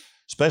 Because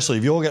especially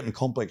if you're getting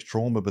complex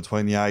trauma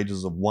between the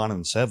ages of 1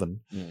 and 7,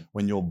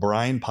 when your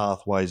brain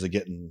pathways are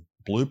getting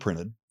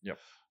blueprinted,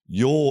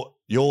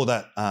 you're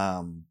that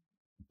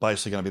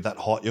basically going to be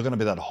you're going to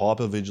be that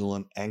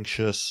hypervigilant,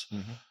 anxious,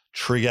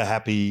 trigger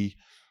happy,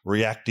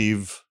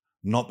 reactive,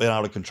 not being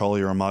able to control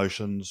your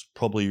emotions,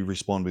 probably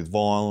respond with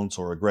violence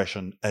or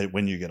aggression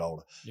when you get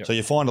older. So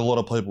you find a lot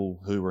of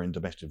people who are in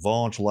domestic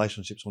violence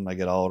relationships when they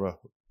get older,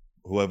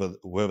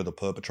 whoever the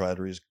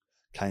perpetrator is,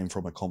 came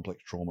from a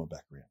complex trauma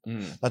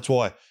background. That's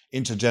why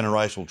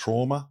intergenerational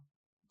trauma,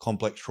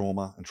 complex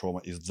trauma and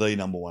trauma is the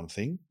number one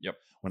thing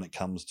when it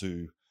comes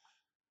to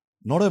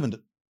not even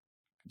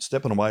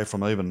stepping away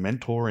from even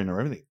mentoring or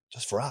everything,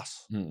 just for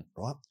us,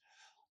 right?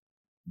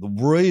 The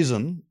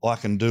reason I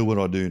can do what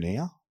I do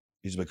now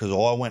is because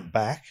I went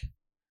back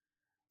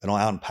and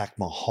I unpacked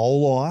my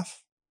whole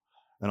life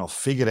and I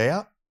figured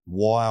out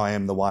why I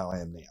am the way I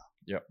am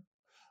now.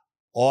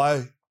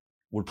 I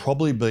would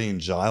probably be in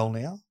jail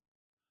now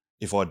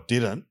if I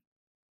didn't,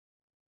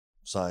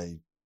 say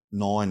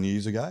 9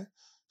 years ago,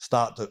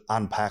 start to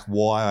unpack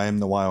why I am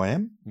the way I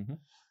am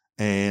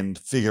and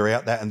figure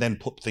out that, and then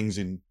put things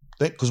in.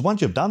 Because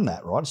once you've done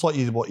that, right, it's like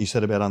what you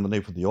said about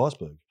underneath of the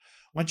iceberg.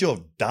 Once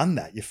you've done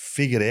that, you've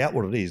figured out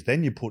what it is,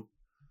 then you put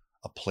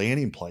a plan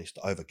in place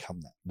to overcome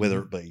that, whether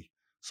it be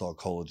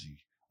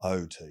psychology,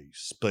 OT,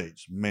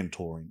 speech,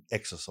 mentoring,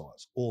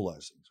 exercise, all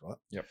those things, right?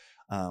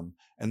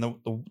 And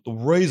the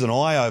reason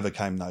I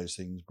overcame those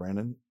things,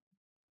 Brandon,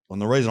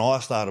 and the reason I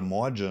started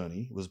my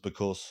journey was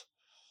because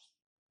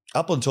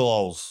up until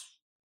I was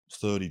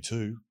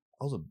 32,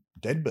 I was a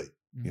deadbeat.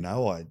 You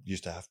know, I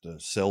used to have to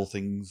sell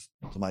things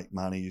to make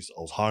money. I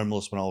was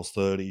homeless when I was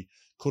 30,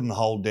 couldn't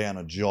hold down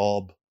a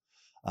job.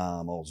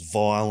 I was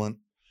violent,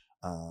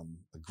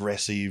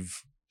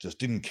 aggressive, just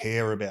didn't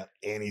care about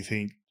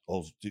anything.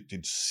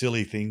 Did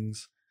silly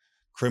things,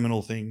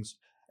 criminal things,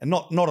 and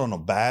not on a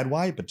bad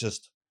way, but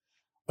just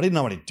I didn't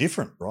know any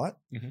different, right?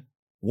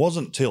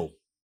 Wasn't till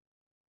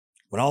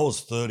when I was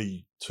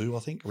 32, I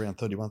think, around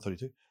 31,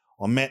 32,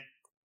 I met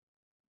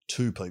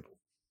 2 people.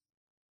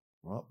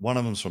 Right, one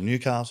of them's from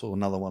Newcastle,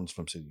 another one's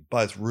from Sydney.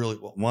 Both really,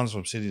 one's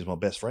from Sydney is my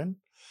best friend.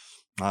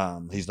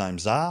 His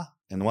name's Zar,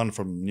 and the one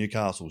from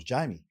Newcastle is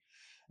Jamie.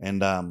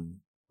 And I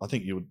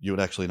think you would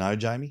actually know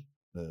Jamie,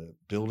 the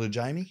builder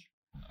Jamie.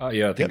 Oh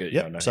yeah, I think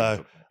I know.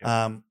 So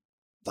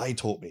they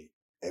taught me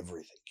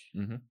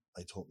everything.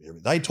 They taught me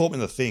everything. They taught me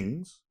the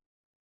things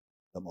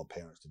that my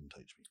parents didn't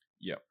teach me.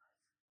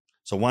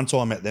 So once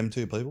I met them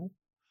 2 people,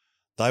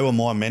 they were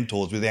my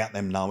mentors without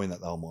them knowing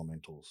that they were my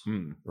mentors,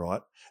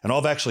 right? And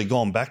I've actually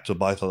gone back to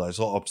both of those.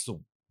 I'm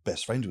still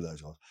best friends with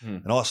those guys.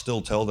 And I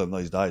still tell them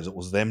these days it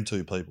was them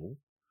 2 people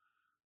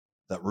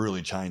that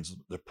really changed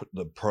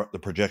the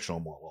projection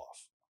on my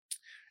life.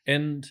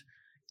 And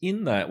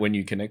in that, when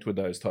you connect with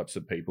those types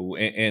of people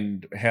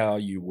and how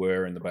you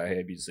were and the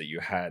behaviors that you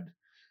had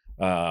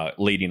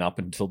leading up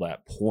until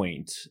that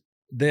point,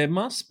 there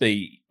must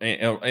be,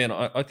 and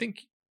I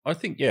think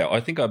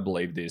I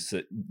believe this,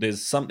 that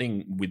there's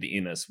something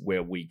within us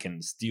where we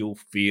can still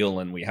feel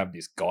and we have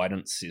this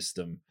guidance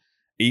system,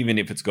 even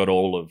if it's got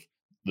all of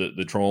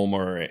the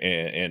trauma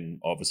and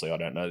obviously I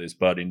don't know this,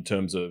 but in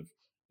terms of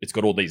it's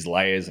got all these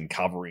layers and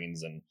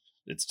coverings and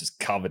it's just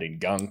covered in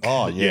gunk.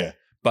 Oh, yeah.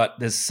 But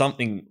there's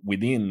something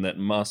within that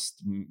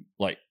must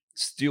like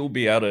still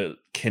be able to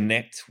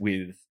connect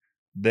with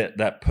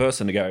that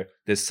person to go,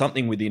 there's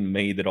something within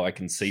me that I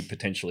can see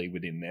potentially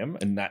within them.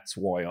 And that's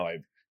why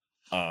I've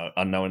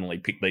unknowingly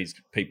pick these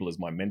people as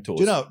my mentors.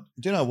 Do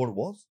you know what it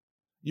was?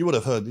 You would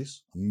have heard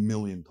this a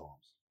million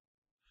times.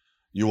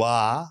 You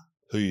are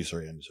who you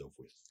surround yourself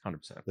with.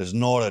 100%. There's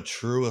not a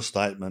truer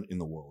statement in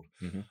the world.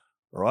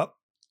 All right?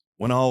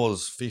 When I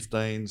was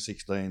 15,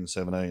 16,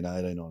 17,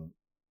 18,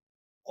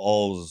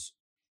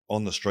 I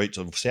on the streets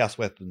of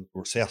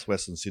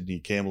southwestern Sydney,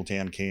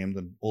 Campbelltown,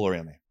 Camden, all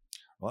around there,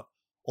 right?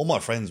 All my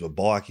friends were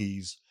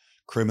bikies,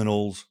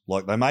 criminals.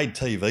 Like, they made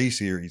TV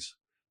series,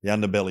 The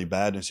Underbelly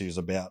Badness, is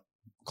about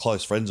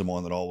close friends of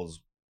mine that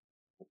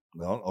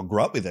I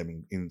grew up with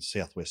them in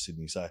southwest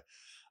Sydney. So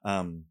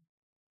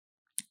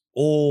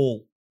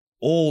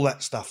all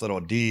that stuff that I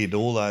did,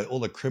 all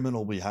the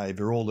criminal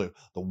behaviour, all the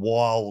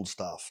wild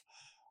stuff,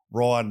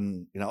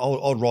 riding,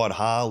 I'd ride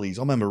Harleys.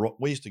 I remember I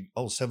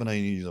was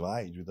 17 years of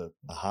age with a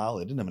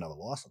Harley. I didn't even have a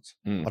license.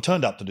 I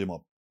turned up to do my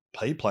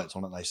P plates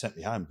on it, and they sent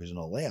me home because you're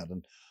not allowed.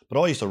 But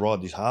I used to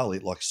ride this Harley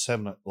at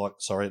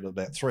at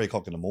about 3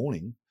 o'clock in the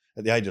morning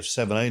at the age of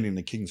 17 in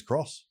the King's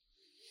Cross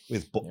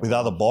with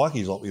other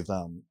bikies, like with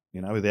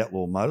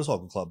outlaw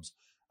motorcycle clubs,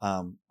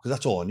 because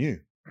that's all I knew.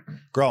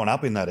 Growing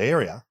up in that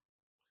area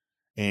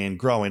and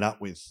growing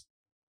up with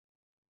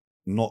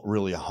not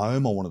really a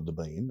home I wanted to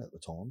be in at the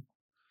time,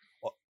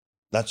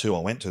 that's who I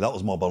went to. That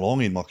was my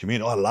belonging, my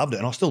community. I loved it,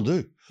 and I still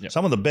do. Yep.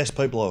 Some of the best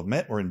people I've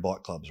met were in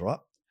bike clubs, right?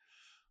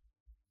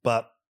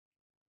 But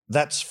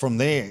that's from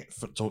there,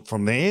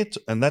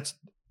 and that's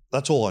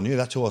all I knew.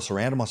 That's who I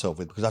surrounded myself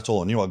with, because that's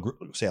all I knew. I grew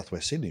up in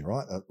southwest Sydney,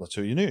 right? That's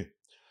who you knew.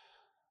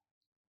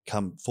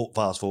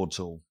 Fast forward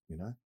till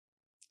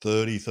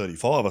 30,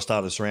 35, I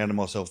started surrounding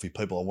myself with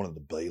people I wanted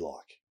to be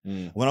like.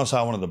 When I say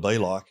I wanted to be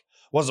like,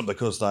 it wasn't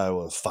because they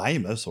were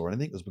famous or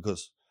anything. It was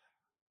because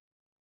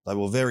they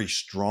were very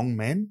strong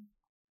men,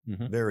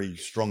 very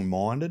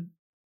strong-minded,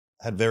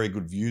 had very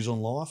good views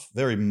on life,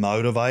 very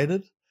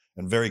motivated,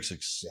 and very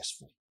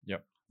successful.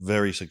 Yep.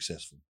 Very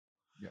successful.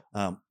 Yep.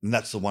 And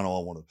that's the one I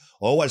wanted.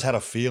 I always had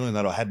a feeling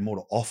that I had more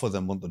to offer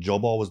than what the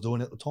job I was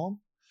doing at the time.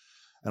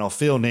 And I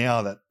feel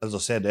now that, as I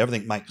said,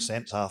 everything makes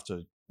sense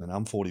after,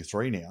 I'm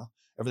 43 now,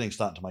 everything's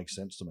starting to make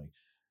sense to me.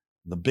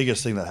 The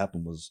biggest thing that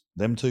happened was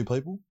them two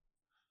people,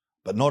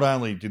 but not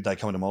only did they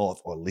come into my life,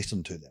 I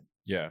listened to them.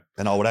 Yeah.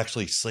 And I would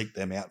actually seek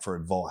them out for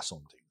advice on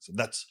things. And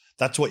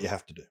that's what you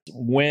have to do.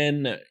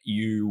 When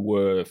you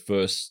were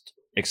first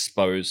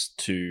exposed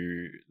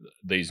to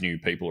these new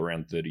people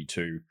around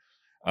 32,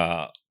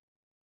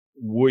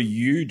 were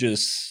you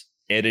just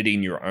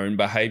editing your own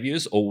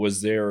behaviors, or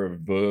was there a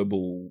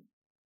verbal,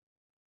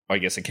 I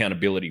guess,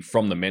 accountability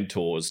from the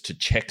mentors to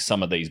check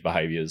some of these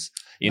behaviors?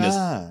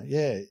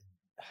 Yeah.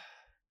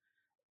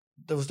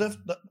 There was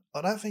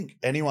I don't think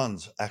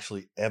anyone's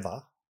actually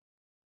ever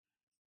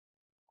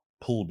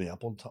pulled me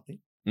up on something.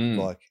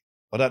 Like,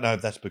 I don't know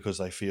if that's because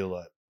they feel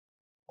that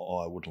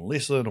I wouldn't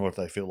listen, or if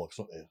they feel like it's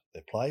not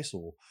their place,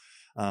 or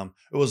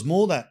it was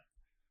more that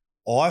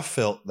I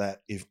felt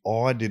that if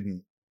I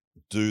didn't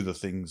do the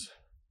things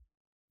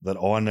that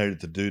I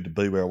needed to do to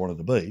be where I wanted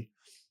to be,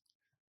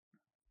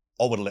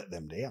 I would have let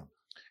them down.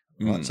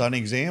 Right. So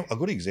a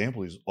good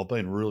example is I've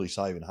been really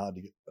saving hard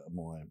to get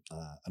my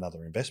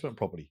another investment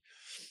property,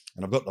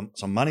 and I've got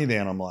some money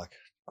down. I'm like,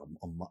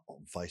 on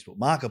Facebook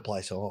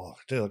Marketplace,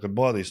 I could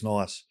buy this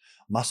nice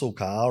muscle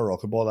car, or I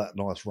could buy that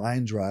nice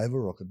Range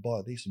Rover, or I could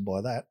buy this and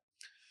buy that.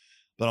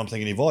 But I'm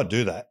thinking, if I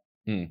do that,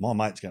 my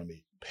mate's going to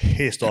be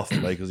pissed off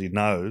at me because he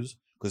knows,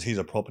 because he's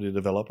a property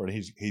developer and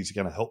he's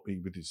going to help me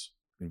with his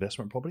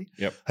investment property.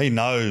 Yep. He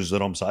knows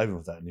that I'm saving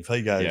for that. And if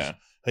he goes,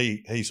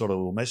 he sort of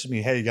will message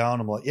me, how you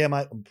going? I'm like, yeah,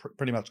 mate, I'm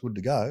pretty much good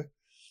to go.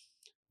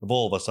 If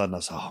all of a sudden I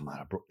say, oh, mate,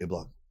 he'll be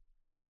like,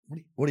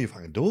 what are you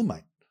fucking doing,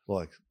 mate?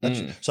 Like,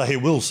 so he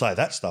will say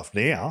that stuff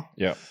now.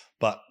 Yeah.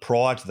 But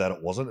prior to that,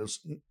 it wasn't.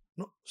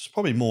 It's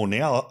probably more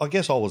now. I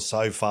guess I was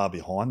so far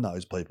behind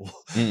those people,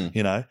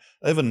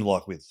 even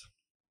like with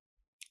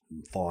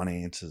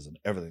finances and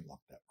everything like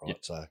that, right?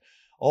 Yeah. So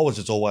I was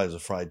just always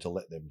afraid to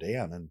let them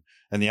down.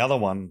 And the other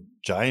one,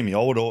 Jamie,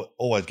 I would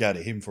always go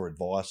to him for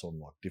advice on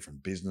like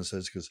different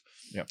businesses, because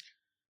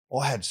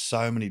I had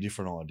so many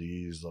different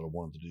ideas that I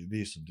wanted to do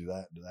this and do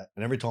that and do that.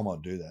 And every time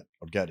I'd do that,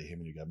 I'd go to him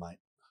and he'd go, mate,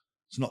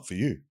 it's not for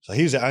you. So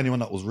he's the only one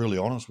that was really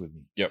honest with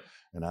me. Yep.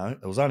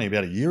 It was only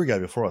about a year ago,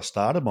 before I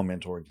started my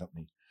mentoring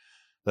company,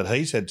 that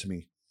he said to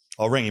me,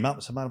 I rang him up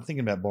and said, mate, I'm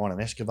thinking about buying an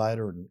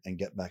excavator and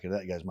get back into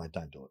that. He goes, mate,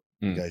 don't do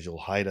it. He goes,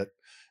 you'll hate it.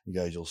 He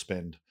goes, you'll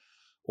spend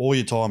all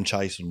your time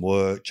chasing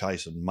work,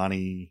 chasing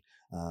money.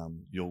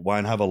 You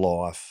won't have a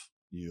life.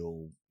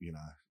 You'll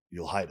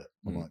hate it.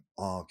 I'm like,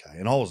 oh, okay.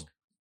 And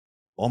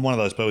I'm one of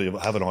those people, you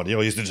have an idea,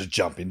 I used to just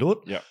jump into it.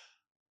 Yeah.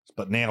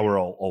 But now where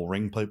I'll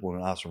ring people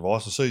and ask for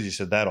advice. As soon as you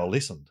said that, I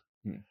listened,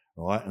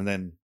 right? And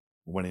then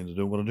went into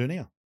doing what I do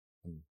now.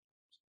 And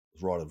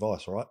it was right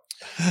advice, right?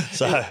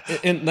 So,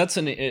 and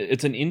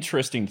it's an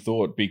interesting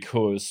thought,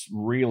 because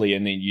really,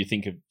 and then you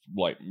think of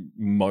like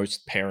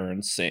most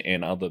parents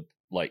and other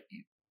like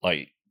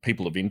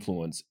people of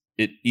influence,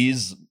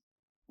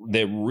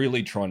 they're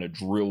really trying to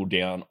drill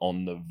down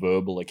on the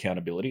verbal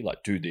accountability,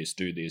 like do this,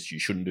 you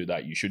shouldn't do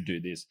that, you should do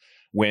this.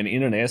 When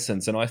in an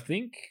essence, and I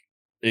think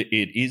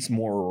it is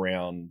more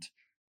around,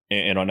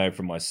 and I know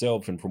from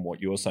myself and from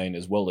what you're saying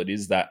as well, it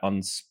is that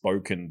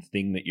unspoken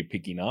thing that you're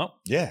picking up.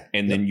 Yeah.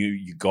 And then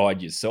you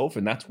guide yourself.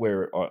 And that's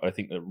where I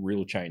think the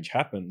real change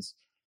happens.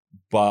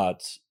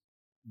 But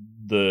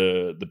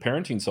the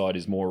parenting side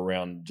is more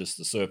around just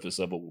the surface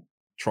level,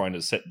 trying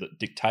to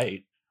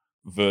dictate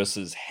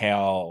versus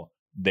how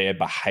they're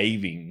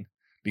behaving.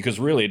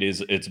 Because really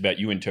it's about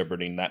you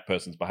interpreting that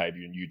person's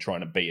behavior and you trying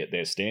to be at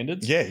their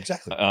standards. Yeah,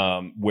 exactly.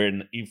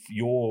 When if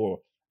you're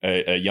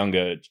a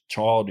younger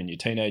child in your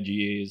teenage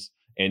years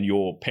and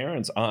your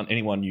parents aren't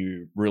anyone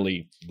you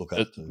really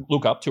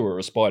look up to or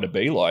aspire to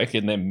be like,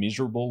 and they're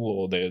miserable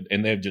or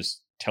they're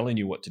just telling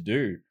you what to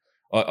do,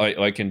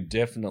 I can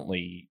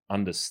definitely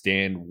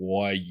understand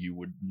why you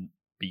would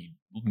be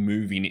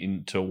moving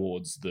in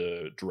towards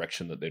the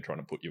direction that they're trying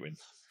to put you in.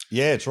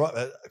 Yeah, it's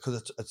right,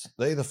 because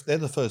they're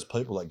the first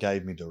people that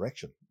gave me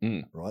direction,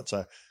 right?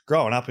 So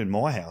growing up in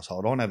my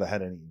household, I never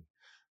had any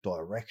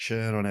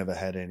direction. I never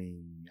had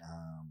any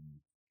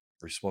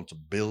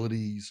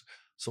responsibilities.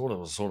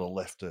 Was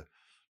left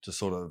to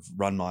sort of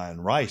run my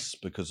own race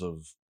because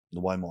of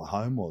the way my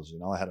home was.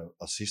 I had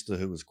a sister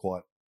who was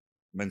quite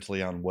mentally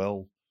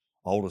unwell,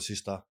 older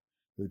sister,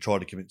 who tried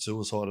to commit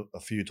suicide a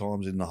few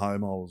times in the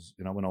home I was,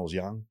 when I was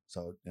young.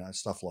 So,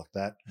 stuff like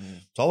that.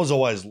 So I was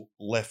always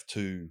left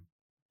to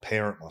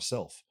parent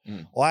myself.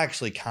 I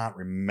actually can't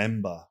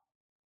remember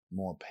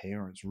my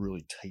parents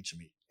really teaching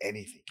me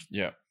anything.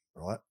 Yeah.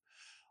 Right.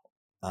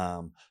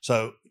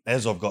 So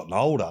as I've gotten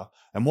older,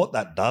 and what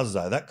that does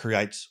though, that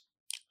creates,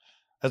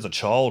 as a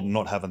child,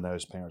 not having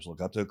those parents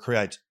look up to, it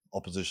creates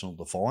oppositional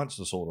defiance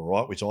disorder,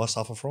 right? Which I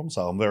suffer from.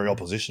 So I'm very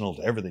oppositional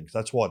to everything.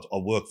 That's why I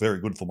work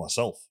very good for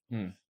myself.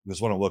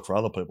 Because when I work for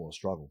other people, I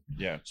struggle.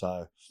 Yeah.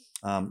 So,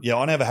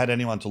 I never had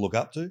anyone to look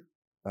up to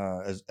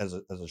as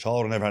a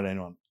child. I never had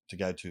anyone to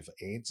go to for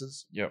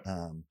answers. Yep.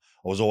 I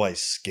was always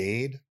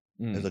scared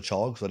as a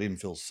child because I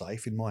didn't feel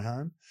safe in my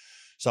home.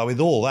 So with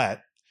all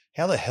that,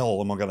 how the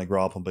hell am I going to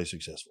grow up and be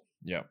successful?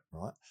 Yeah.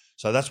 Right.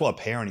 So that's why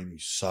parenting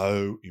is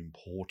so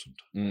important.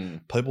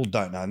 People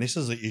don't know. And this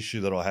is the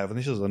issue that I have. And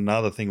this is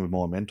another thing with my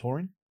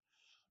mentoring.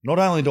 Not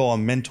only do I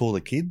mentor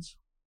the kids,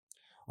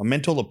 I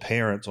mentor the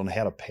parents on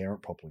how to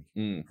parent properly.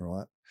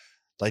 Right.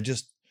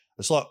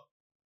 It's like,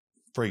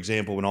 for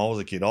example, when I was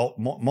a kid,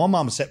 my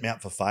mum set me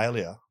up for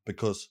failure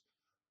because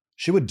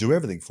she would do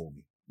everything for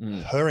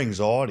me. Her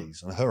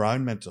anxieties and her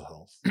own mental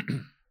health,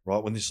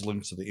 right? When this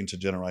links to the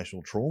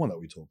intergenerational trauma that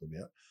we talk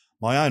about,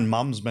 my own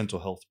mum's mental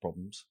health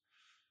problems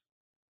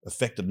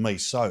affected me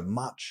so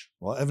much,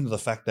 right? Even to the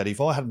fact that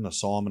if I had an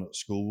assignment at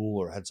school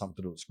or had something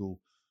to do at school,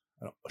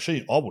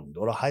 I wouldn't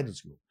do it. I hated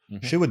school.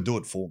 She would do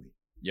it for me.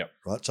 Yep.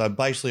 Right. So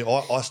basically,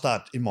 I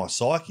start in my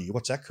psyche.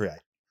 What's that create?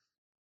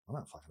 I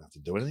don't fucking have to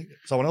do anything.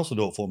 Someone else will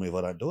do it for me if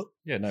I don't do it.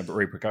 Yeah, no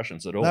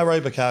repercussions at all. No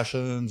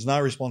repercussions,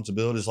 no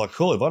responsibilities. Like,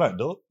 cool, if I don't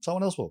do it,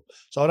 someone else will.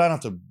 So I don't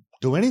have to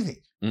do anything.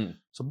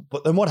 So,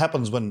 but then what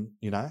happens when,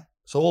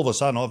 so all of a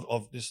sudden,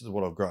 this is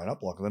what I've grown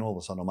up like. And then all of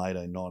a sudden I'm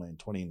 18, 19,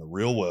 20 in the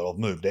real world. I've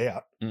moved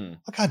out.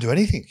 I can't do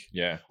anything.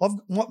 Yeah.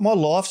 My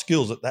life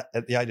skills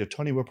at the age of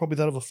 20 were probably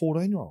that of a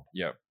 14-year-old.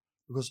 Yeah.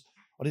 Because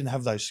I didn't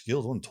have those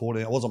skills. I wasn't taught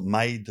it. I wasn't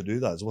made to do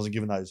those. I wasn't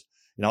given those.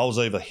 I was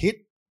either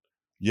hit,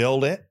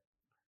 yelled at,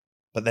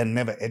 but then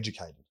never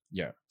educated.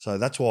 Yeah. So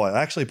that's why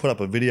I actually put up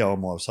a video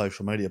on my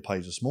social media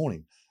page this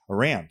morning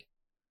around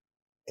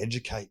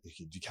educate the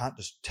kids. You can't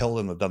just tell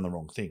them they've done the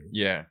wrong thing.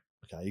 Yeah.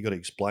 Okay. You got to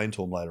explain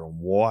to them later on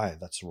why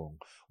that's wrong,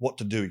 what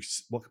to do,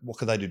 what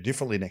could they do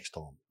differently next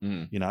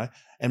time,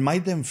 and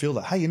made them feel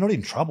that, hey, you're not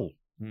in trouble.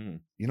 You're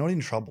not in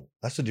trouble.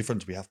 That's the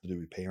difference we have to do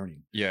with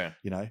parenting. Yeah.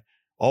 I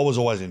was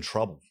always in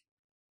trouble.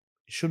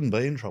 You shouldn't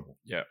be in trouble.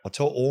 Yeah. I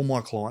tell all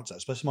my clients that,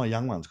 especially my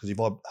young ones, because if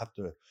I have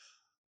to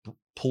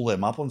pull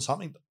them up on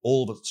something,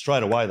 all of it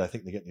straight away they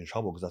think they're getting in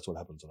trouble because that's what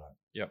happens at home.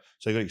 Yeah.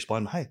 So you got to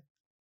explain, hey,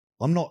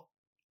 I'm not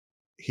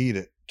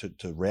here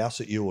to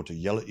rouse at you or to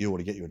yell at you or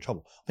to get you in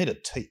trouble. I'm here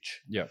to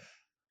teach. Yeah.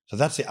 So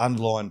that's the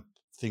underlying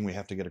thing we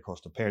have to get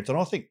across to parents. And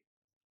I think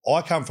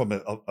I come from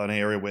an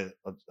area where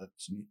it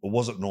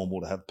wasn't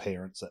normal to have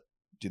parents that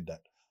did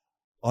that.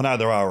 I know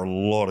there are a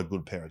lot of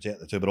good parents out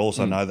there too, but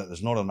also know that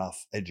there's not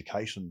enough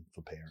education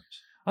for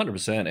parents.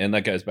 100%. And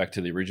that goes back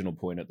to the original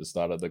point at the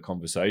start of the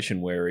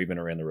conversation where even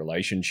around the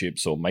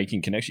relationships or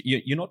making connection,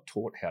 you're not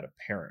taught how to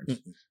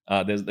parent.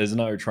 There's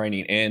no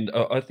training. And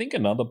I think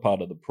another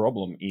part of the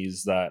problem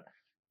is that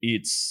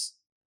it's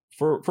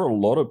for a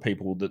lot of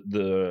people that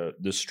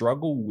the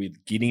struggle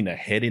with getting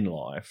ahead in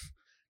life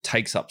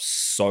takes up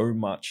so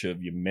much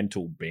of your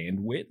mental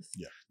bandwidth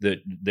that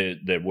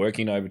they're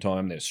working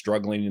overtime, they're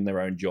struggling in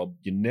their own job.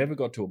 You never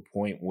got to a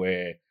point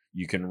where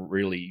you can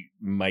really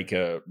make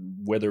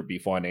whether it be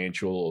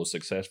financial or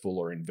successful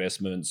or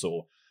investments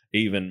or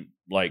even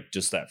like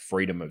just that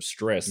freedom of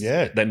stress.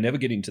 Yeah. They're never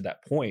getting to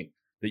that point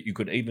that you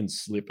could even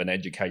slip an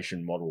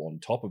education model on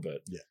top of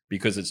it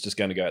because it's just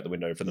going to go out the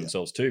window for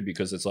themselves too,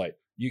 because it's like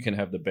you can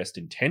have the best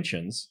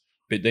intentions,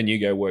 but then you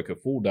go work a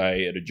full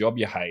day at a job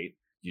you hate,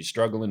 you're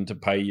struggling to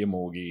pay your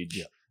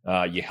mortgage,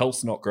 your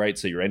health's not great,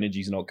 so your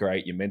energy's not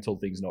great, your mental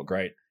thing's not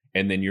great.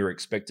 And then you're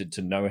expected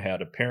to know how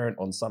to parent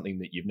on something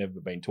that you've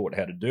never been taught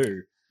how to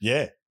do.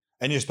 Yeah.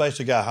 And you're supposed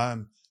to go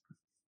home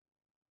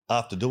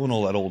after doing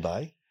all that all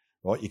day,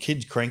 right? Your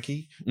kid's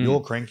cranky,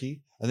 you're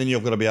cranky, and then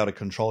you've got to be able to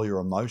control your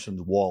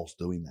emotions whilst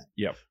doing that.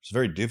 Yeah. It's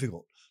very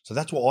difficult. So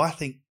that's what I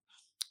think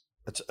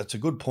it's a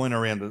good point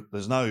around that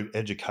there's no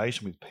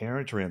education with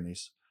parents around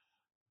this.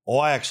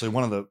 I actually,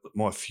 one of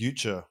my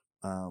future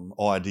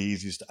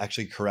ideas is to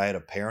actually create a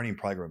parenting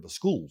program for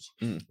schools,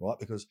 right?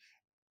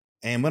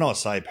 And when I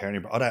say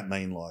parenting, I don't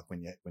mean like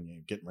when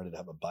you're getting ready to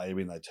have a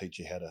baby and they teach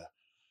you how to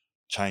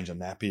change a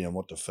nappy and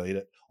what to feed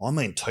it. I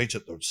mean, teach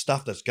it the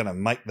stuff that's going to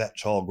make that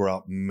child grow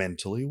up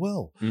mentally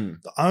well.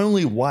 The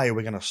only way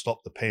we're going to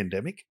stop the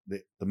pandemic,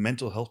 the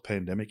mental health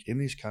pandemic in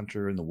this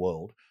country or in the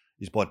world,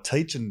 is by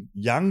teaching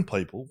young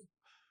people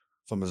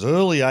from as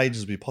early age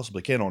as we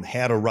possibly can on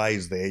how to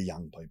raise their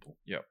young people.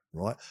 Yep.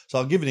 Right. So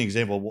I'll give you an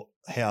example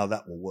of how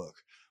that will work.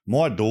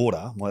 My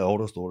daughter, my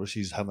oldest daughter,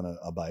 she's having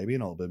a baby,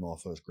 and I'll be my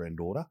first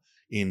granddaughter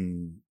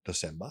in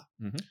December.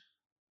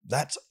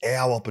 That's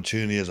our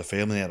opportunity as a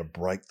family now to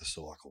break the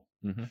cycle,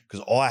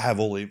 because I have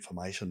all the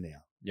information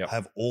now. I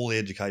have all the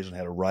education on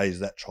how to raise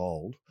that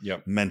child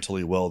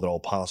mentally well that I'll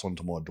pass on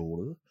to my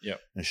daughter,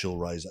 and she'll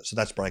raise that. So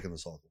that's breaking the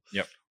cycle.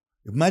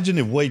 Imagine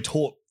if we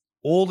taught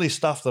all this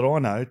stuff that I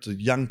know to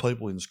young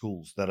people in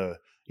schools that are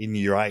in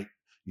year 8,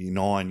 year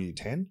 9, year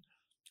 10,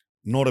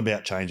 not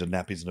about changing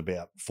nappies and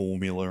about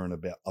formula and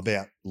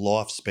about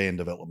lifespan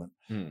development.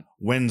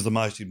 When's the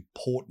most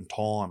important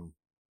time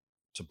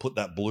to put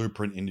that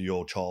blueprint into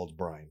your child's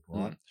brain,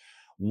 right?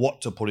 What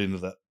to put into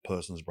that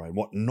person's brain,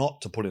 what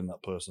not to put in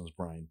that person's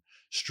brain,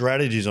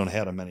 strategies on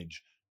how to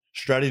manage,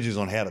 strategies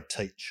on how to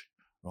teach,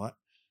 right?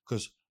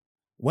 Because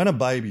when a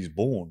baby's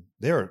born,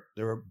 they're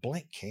a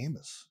blank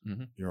canvas,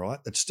 you're right?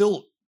 It's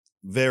still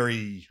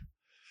very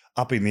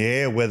up in the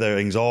air whether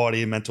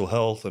anxiety and mental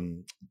health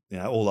and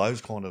all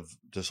those kind of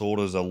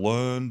disorders are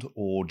learned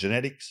or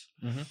genetics.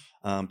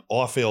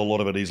 I feel a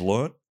lot of it is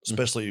learnt,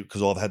 especially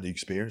because I've had the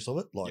experience of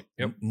it. Like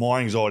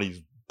my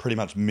anxiety pretty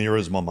much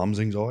mirrors my mum's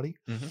anxiety.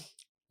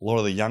 A lot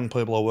of the young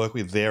people I work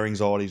with, their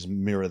anxieties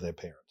mirror their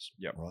parents.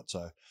 Right.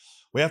 So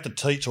we have to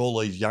teach all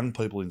these young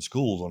people in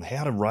schools on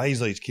how to raise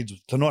these kids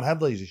to not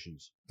have these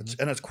issues.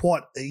 And it's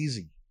quite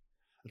easy.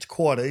 It's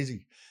quite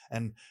easy.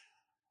 And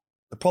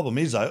the problem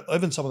is, though,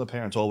 even some of the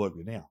parents I work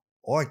with now,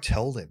 I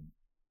tell them,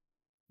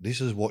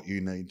 this is what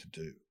you need to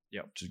do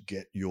to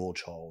get your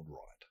child right.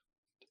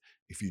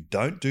 If you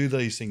don't do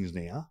these things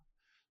now,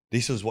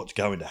 this is what's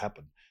going to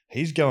happen.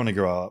 He's going to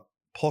grow up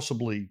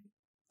possibly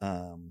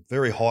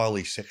very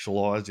highly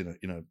sexualized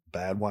in a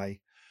bad way,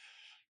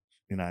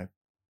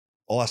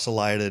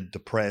 isolated,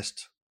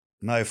 depressed,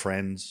 no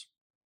friends,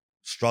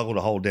 struggle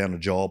to hold down a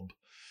job,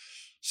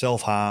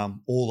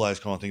 self-harm, all those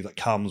kind of things that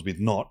comes with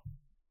not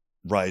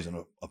raising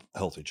a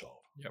healthy child.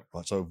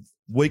 Right. So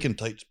we can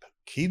teach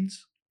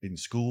kids in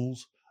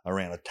schools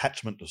around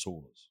attachment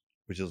disorders,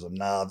 which is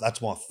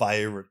that's my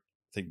favourite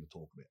thing to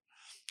talk about.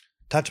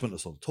 Attachment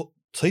disorder.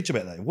 Teach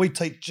about that. We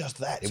teach just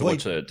that. So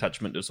what's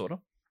attachment disorder?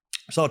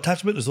 So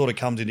attachment disorder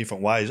comes in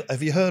different ways.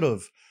 Have you heard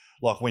of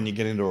like when you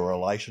get into a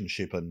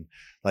relationship and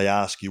they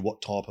ask you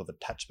what type of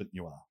attachment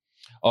you are?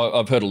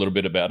 I've heard a little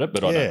bit about it,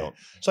 but I don't know.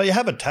 So you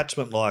have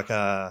attachment like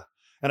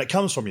and it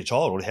comes from your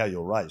childhood, how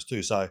you're raised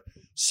too. So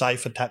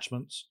safe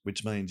attachments,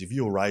 which means if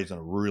you were raised in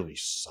a really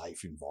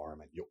safe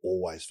environment, you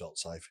always felt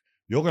safe,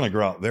 you're going to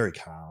grow up very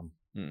calm,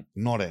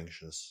 not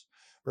anxious,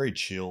 very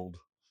chilled,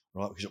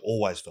 right? Because you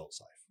always felt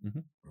safe,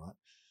 right?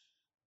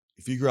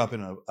 If you grew up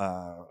in an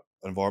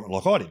environment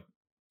like I did,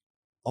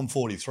 I'm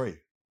 43.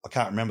 I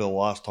can't remember the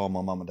last time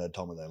my mum and dad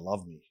told me they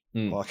loved me.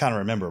 I can't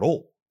remember at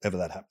all ever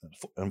that happened.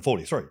 I'm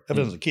 43,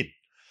 ever as a kid.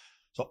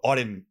 So I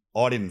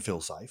didn't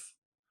feel safe.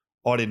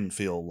 I didn't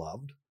feel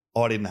loved.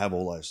 I didn't have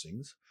all those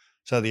things.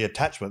 So the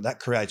attachment, that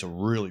creates a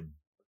really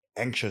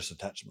anxious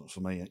attachment for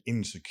me, an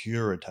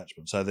insecure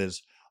attachment. So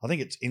I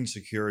think it's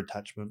insecure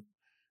attachment,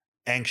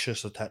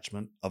 anxious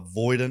attachment,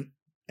 avoidant,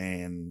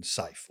 and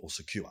safe or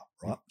secure,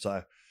 right?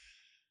 So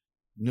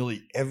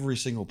nearly every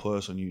single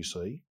person you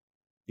see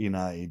in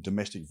a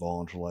domestic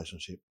violence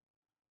relationship,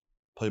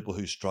 people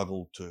who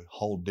struggle to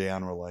hold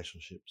down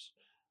relationships,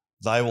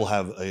 they will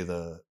have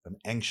either an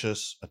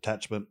anxious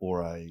attachment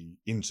or a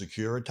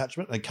insecure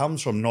attachment. It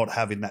comes from not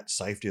having that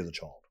safety of the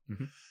child.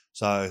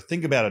 So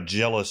think about a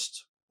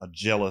jealous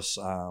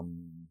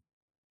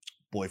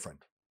boyfriend,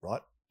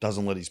 right?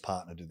 Doesn't let his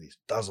partner do this,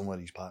 doesn't let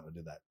his partner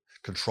do that,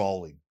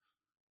 controlling.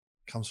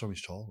 Comes from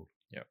his childhood.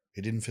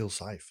 He didn't feel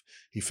safe.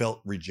 He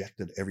felt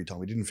rejected every time.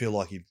 He didn't feel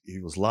like he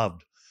was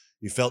loved.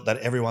 He felt that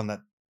everyone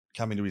that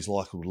came into his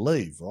life would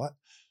leave, right?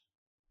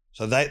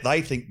 So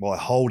they think by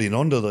holding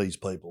on to these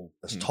people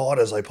as tight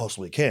as they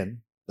possibly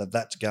can,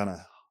 that's going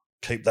to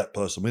keep that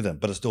person with them.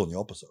 But it's doing the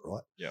opposite,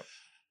 right?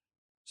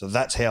 So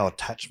that's how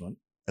attachment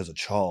as a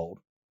child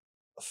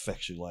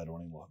affects you later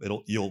on in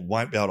life. You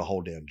won't be able to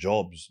hold down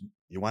jobs.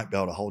 You won't be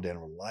able to hold down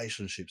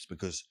relationships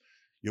because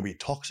you'll be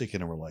toxic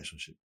in a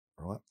relationship,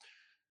 right?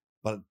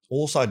 But it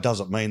also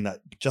doesn't mean that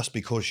just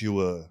because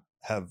you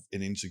have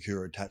an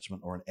insecure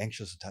attachment or an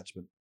anxious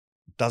attachment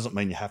doesn't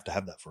mean you have to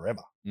have that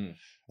forever.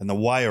 And the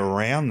way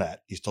around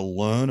that is to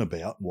learn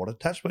about what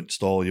attachment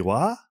style you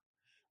are,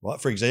 right?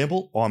 For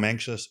example, I'm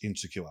anxious,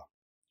 insecure.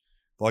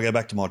 If I go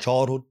back to my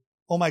childhood,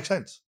 all makes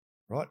sense,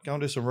 right? Go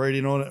and do some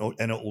reading on it,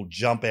 and it will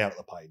jump out at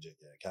the page at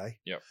you, okay?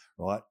 Yep.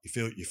 Right?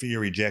 You fear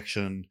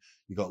rejection,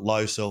 you've got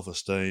low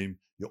self-esteem,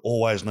 you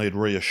always need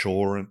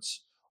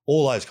reassurance,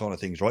 all those kind of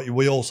things, right?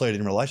 We all see it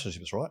in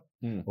relationships, right?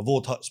 We've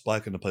all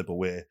spoken to people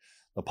where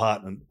the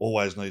partner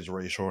always needs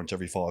reassurance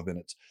every 5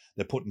 minutes.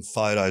 They're putting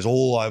photos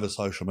all over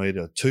social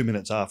media 2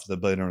 minutes after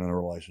they've been in a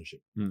relationship.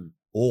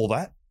 All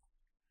that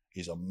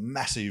is a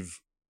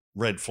massive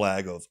red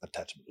flag of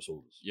attachment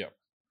disorders. Yeah.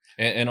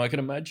 And I can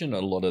imagine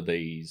a lot of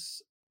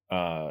these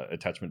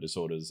attachment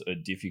disorders are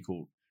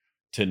difficult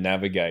to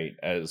navigate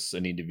as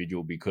an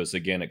individual because,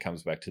 again, it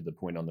comes back to the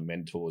point on the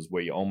mentors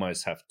where you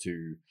almost have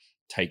to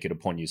take it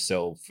upon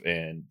yourself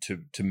and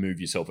to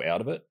move yourself out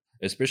of it,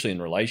 especially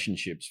in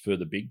relationships. For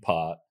the big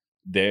part,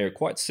 they're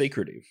quite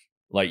secretive.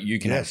 Like you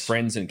can have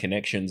friends and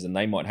connections and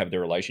they might have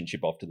their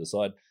relationship off to the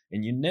side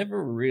and you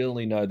never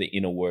really know the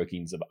inner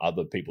workings of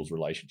other people's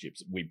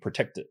relationships. We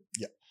protect it.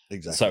 Yeah,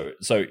 exactly.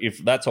 So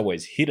if that's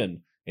always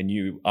hidden and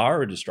you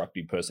are a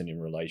destructive person in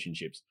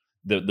relationships,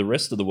 the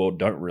rest of the world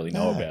don't really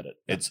know about it.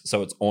 It's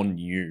on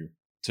you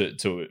to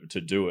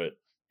do it.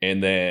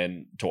 And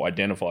then to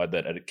identify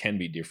that it can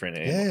be different.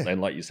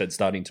 And like you said,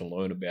 starting to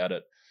learn about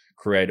it,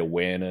 create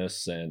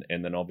awareness, and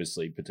then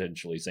obviously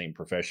potentially seeing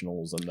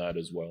professionals and that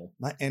as well.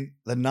 And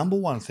the number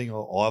one thing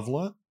I've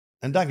learned,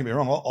 and don't get me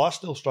wrong, I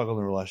still struggle in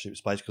the relationship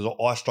space because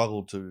I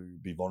struggle to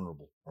be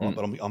vulnerable, right?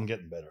 But I'm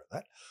getting better at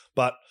that.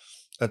 But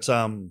it's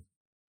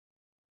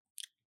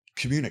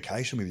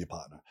communication with your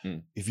partner.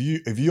 If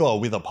you are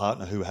with a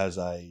partner who has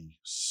a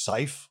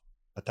safe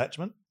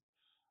attachment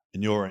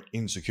and you're an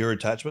insecure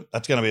attachment,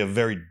 that's going to be a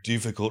very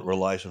difficult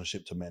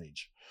relationship to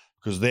manage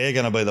because they're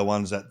going to be the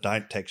ones that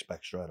don't text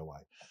back straight away,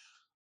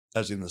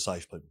 as in the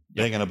safe people.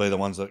 They're going to be the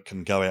ones that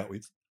can go out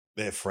with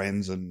their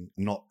friends and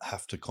not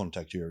have to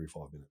contact you every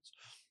 5 minutes.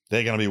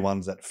 They're going to be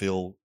ones that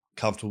feel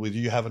comfortable with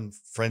you having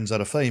friends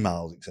that are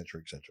females, et cetera,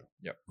 et cetera.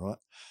 Yep. Right?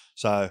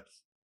 So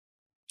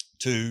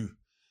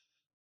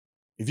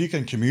if you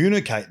can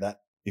communicate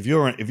that, if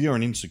you're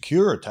an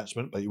insecure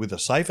attachment, but with a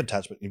safe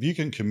attachment, if you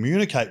can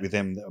communicate with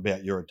them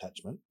about your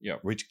attachment,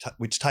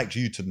 which takes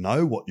you to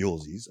know what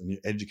yours is and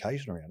your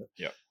education around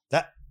it,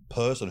 that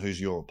person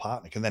who's your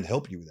partner can then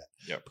help you with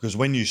that. Because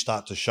when you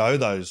start to show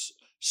those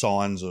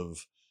signs of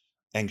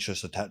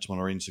anxious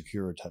attachment or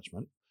insecure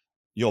attachment,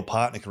 your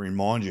partner can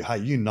remind you, hey,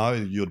 you know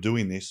you're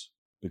doing this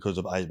because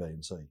of A, B,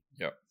 and C.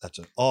 That's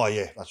it. Oh,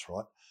 yeah, that's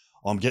right.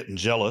 I'm getting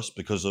jealous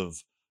because of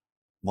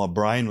my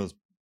brain was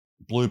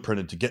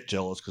blueprinted to get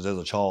jealous because as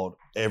a child,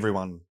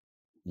 everyone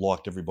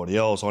liked everybody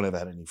else. I never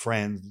had any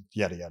friends,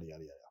 yada, yada,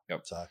 yada,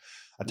 yada. So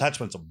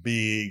attachment's a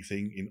big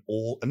thing in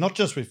all, and not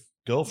just with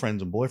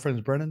girlfriends and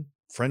boyfriends, Brennan,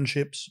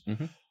 friendships,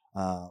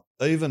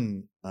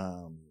 even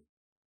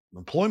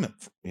employment,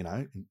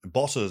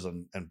 bosses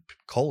and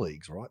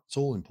colleagues, right? It's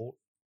all important.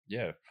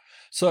 Yeah.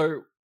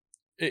 So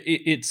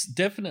it's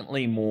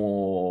definitely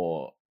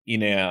more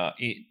in our,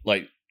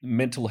 like,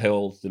 mental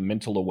health and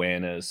mental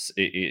awareness.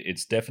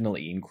 It's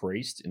definitely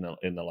increased in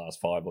the last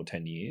 5 or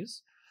 10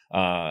 years.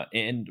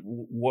 And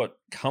what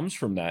comes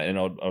from that, and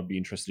I'd be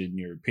interested in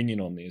your opinion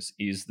on this,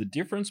 is the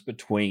difference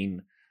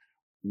between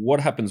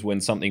what happens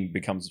when something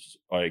becomes,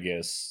 I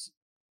guess,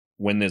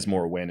 when there's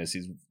more awareness.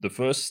 Is the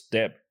first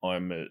step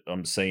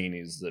I'm seeing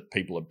is that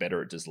people are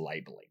better at just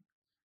labeling.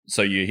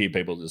 So you hear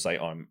people just say,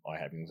 I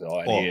have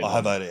anxiety. I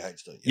have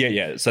ADHD.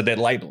 Yeah. So they're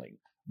labeling.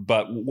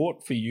 But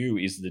what for you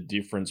is the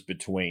difference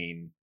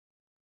between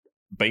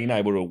being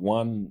able to,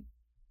 one,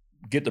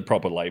 get the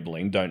proper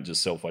labeling, don't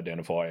just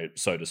self-identify,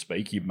 so to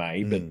speak. You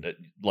may, but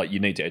like you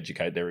need to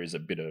educate. There is a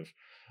bit of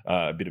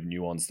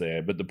nuance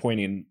there. But the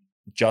point in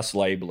just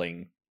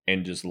labeling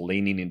and just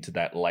leaning into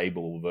that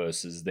label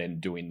versus then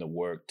doing the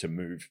work to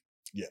move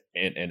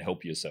and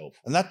help yourself.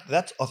 And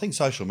that's I think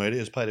social media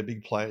has played a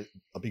big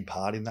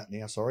part in that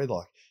now. Sorry,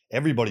 like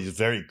everybody's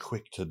very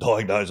quick to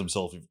diagnose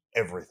themselves with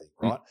everything,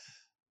 right?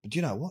 But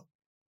you know what?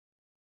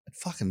 It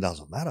fucking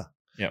doesn't matter.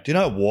 Do you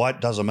know why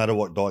it doesn't matter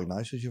what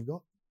diagnosis you've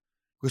got?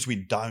 Because we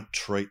don't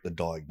treat the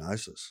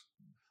diagnosis.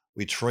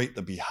 We treat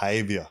the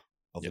behavior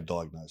of the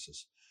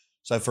diagnosis.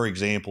 So, for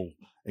example,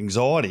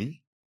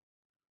 anxiety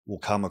will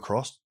come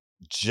across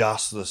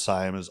just the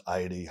same as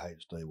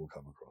ADHD will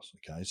come across,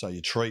 okay? So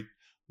you treat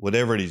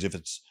whatever it is. If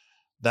it's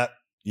that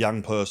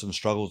young person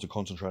struggles to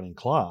concentrate in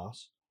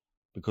class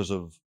because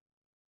of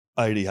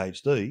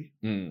ADHD,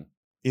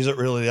 is it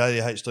really the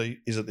ADHD?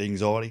 Is it the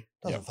anxiety?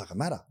 Doesn't fucking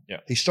matter.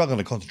 He's struggling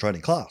to concentrate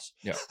in class.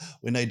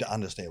 We need to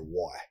understand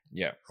why.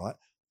 Right?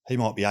 He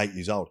might be 8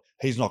 years old.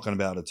 He's not going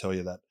to be able to tell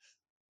you that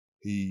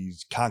he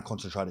can't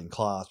concentrate in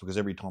class because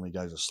every time he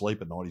goes to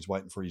sleep at night, he's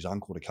waiting for his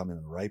uncle to come in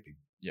and rape him.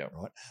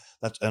 Right?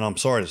 And I'm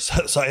sorry to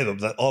say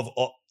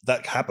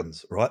that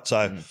happens. Right?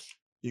 So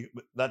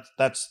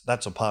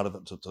that's a part of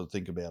it to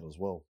think about as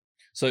well.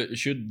 So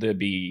should there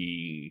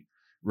be,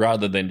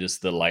 rather than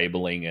just the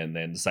labeling and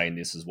then saying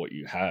this is what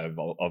you have,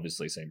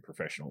 obviously seeing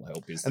professional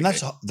help is, and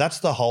that's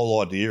the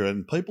whole idea.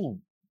 And people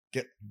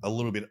get a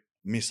little bit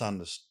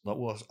misunderstand.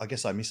 Well, I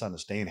guess they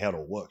misunderstand how it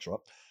all works, right?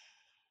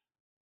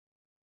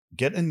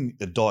 Getting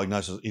a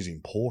diagnosis is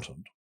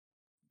important,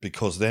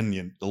 because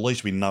then at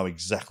least we know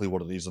exactly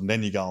what it is, and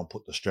then you go and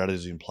put the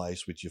strategies in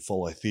place, which you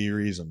follow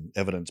theories and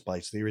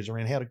evidence-based theories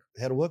around how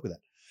to work with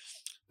that.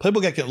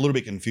 People get a little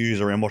bit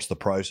confused around what's the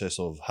process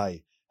of,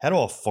 hey, how do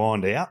I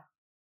find out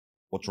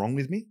what's wrong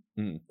with me?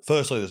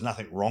 Firstly, there's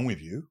nothing wrong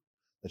with you.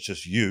 It's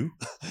just you.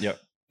 Yep.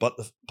 But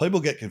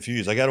people get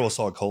confused. They go to a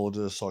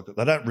psychologist.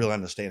 They don't really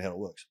understand how it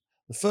works.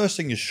 The first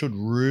thing you should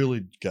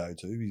really go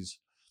to is,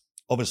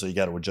 obviously, you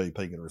go to a GP,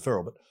 get a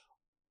referral. But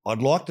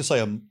I'd like to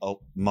say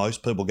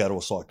most people go to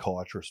a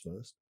psychiatrist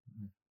first,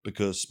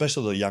 because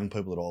especially the young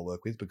people that I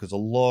work with, because a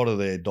lot of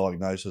their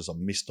diagnoses are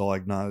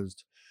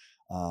misdiagnosed,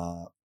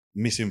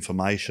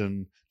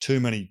 misinformation, too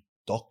many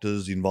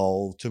doctors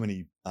involved, too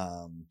many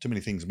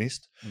things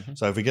missed.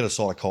 So if we get a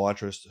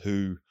psychiatrist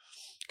who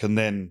can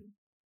then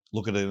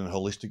look at it in a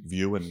holistic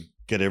view and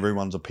get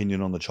everyone's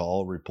opinion on the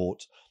child,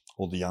 reports,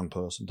 or the young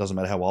person, doesn't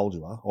matter how old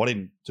you are. I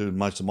didn't do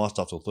most of my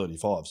stuff till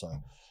 35,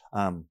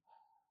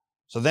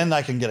 so then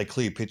they can get a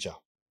clear picture.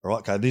 All right,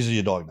 okay, these are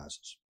your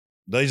diagnoses.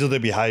 These are the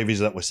behaviours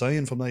that we're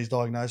seeing from these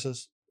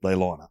diagnoses. They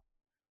line up.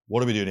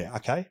 What do we do now?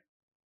 Okay,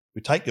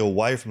 we take you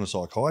away from the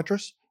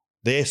psychiatrist.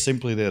 They're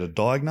simply there to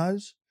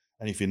diagnose,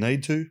 and if you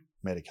need to,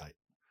 medicate.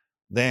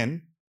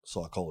 Then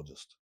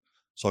psychologist.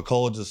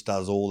 Psychologist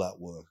does all that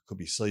work. It could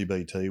be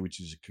CBT,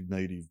 which is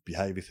cognitive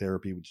behaviour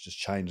therapy, which just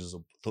changes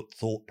the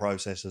thought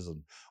processes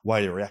and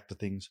way to react to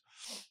things.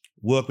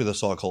 Work with a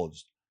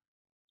psychologist.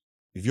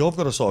 If you've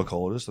got a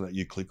psychologist that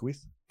you click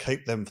with,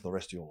 keep them for the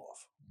rest of your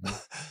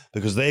life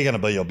because they're going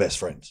to be your best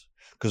friends,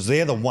 because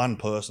they're the one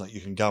person that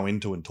you can go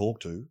into and talk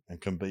to and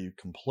can be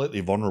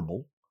completely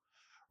vulnerable,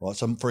 right?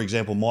 So, for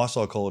example, my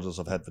psychologist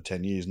I've had for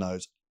 10 years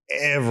knows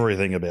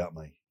everything about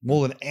me,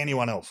 more than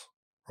anyone else,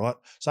 right?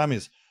 Same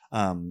as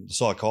the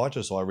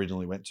psychiatrist I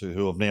originally went to,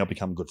 who I've now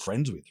become good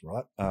friends with,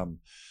 right?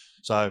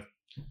 So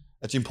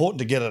it's important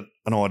to get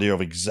an idea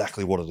of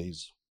exactly what it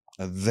is,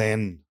 and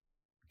then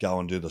go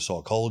and do the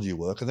psychology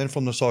work. And then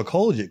from the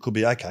psychology, it could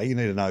be, okay, you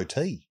need an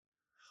OT.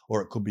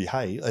 Or it could be,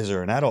 hey, as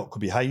an adult, it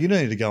could be, hey, you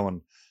need to go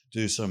and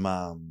do some,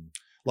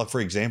 like,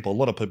 for example, a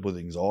lot of people with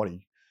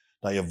anxiety,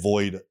 they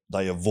avoid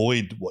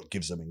what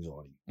gives them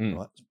anxiety,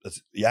 right?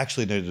 You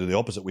actually need to do the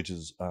opposite, which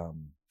is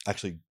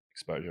actually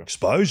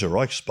exposure,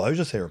 right?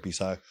 Exposure therapy.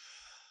 So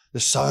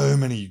there's so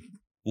many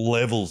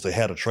levels to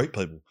how to treat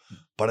people,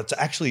 but it's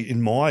actually,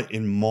 in my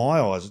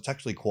eyes, it's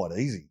actually quite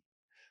easy,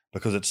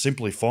 because it's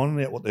simply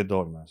finding out what their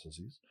diagnosis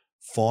is,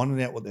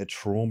 finding out what their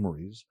trauma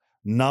is,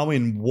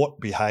 knowing what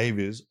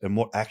behaviours and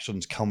what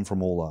actions come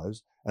from all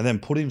those, and then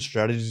putting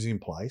strategies in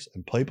place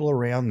and people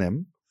around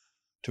them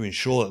to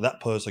ensure that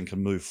person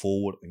can move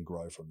forward and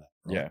grow from that.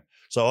 Right? Yeah.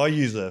 So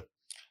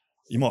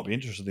you might be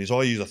interested in this,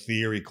 I use a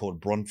theory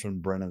called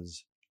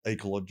Bronfenbrenner's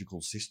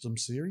ecological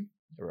systems theory.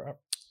 Right.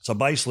 So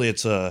basically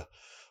it's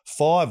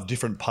 5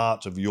 different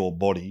parts of your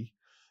body,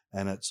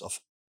 and it's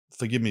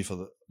forgive me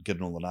for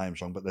getting all the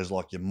names wrong, but there's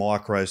like your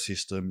micro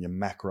system, your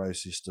macro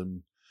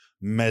system,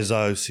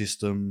 meso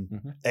system,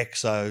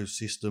 exo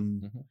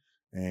system,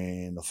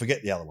 and I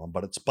forget the other one,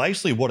 but it's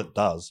basically what it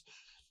does.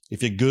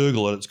 If you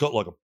Google it, it's got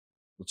like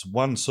it's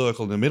one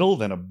circle in the middle,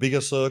 then a bigger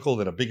circle,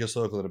 then a bigger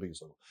circle, then a bigger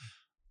circle.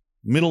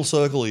 Middle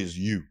circle is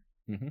you,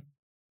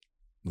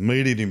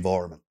 immediate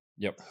environment.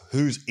 Yep.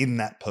 Who's in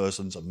that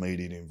person's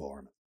immediate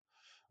environment,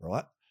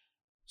 right?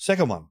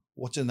 Second one,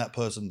 what's in that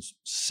person's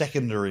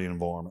secondary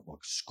environment,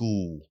 like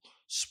school,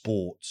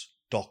 sports,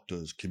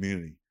 doctors,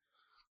 community.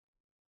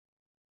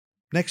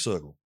 Next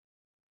circle,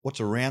 what's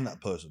around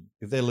that person?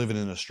 If they're living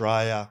in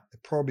Australia, they're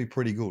probably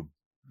pretty good.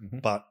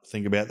 But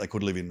think about, they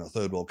could live in a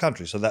third world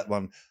country. So that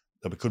one,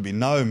 there could be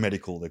no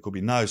medical, there could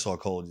be no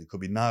psychology, there could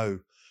be no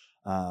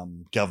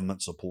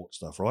government support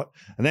stuff, right?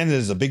 And then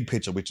there's a big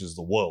picture, which is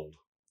the world,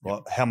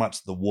 right? How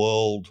much the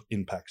world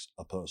impacts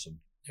a person,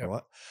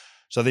 right?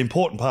 So the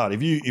important part,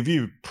 if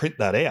you print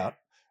that out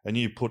and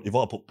if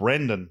I put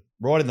Brendan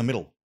right in the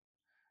middle,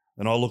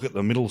 and I look at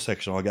the middle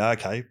section, I go,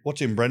 okay,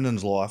 what's in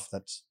Brendan's life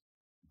that's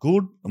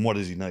good and what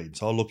does he need?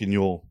 So I look in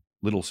your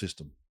little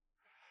system.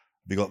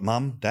 Have you got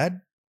mum,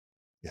 dad?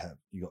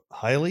 You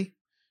got Haley,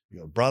 you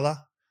got a brother,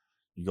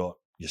 you got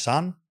your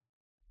son,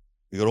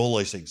 you got all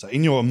these things. So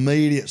in your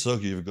immediate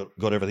circle, you've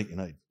got everything you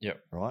need.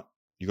 Yep. Right?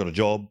 You got a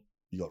job,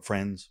 you got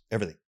friends,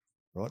 everything.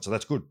 Right? So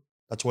that's good.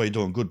 That's why you're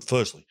doing good,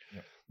 firstly.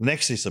 Yep. The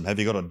next system, have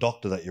you got a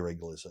doctor that you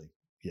regularly see?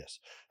 Yes.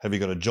 Have you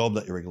got a job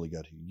that you regularly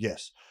go to?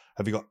 Yes.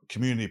 Have you got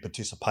community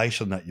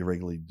participation that you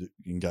regularly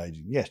engage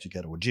in? Yes. You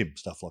go to a gym,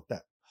 stuff like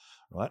that.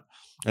 Right?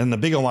 And the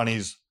bigger one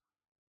is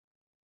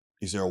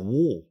there a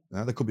war?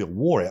 There could be a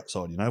war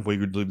outside, if we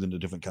lived in a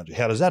different country.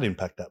 How does that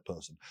impact that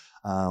person?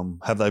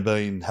 Have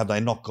they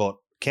not got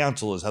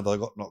counsellors? Have they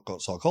not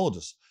got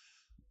psychologists?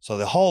 So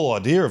the whole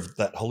idea of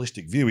that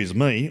holistic view is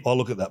I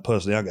look at that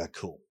person now and go,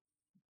 cool.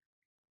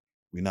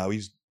 We know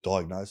his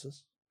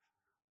diagnosis.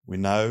 We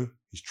know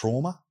his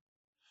trauma.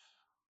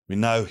 We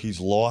know his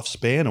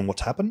lifespan and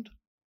what's happened.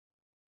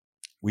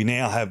 We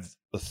now have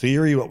the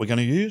theory, what we're going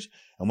to use,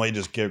 and we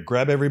just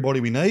grab everybody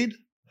we need.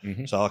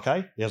 So,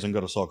 okay, he hasn't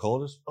got a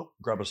psychologist. Oh,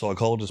 grab a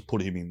psychologist,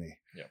 put him in there.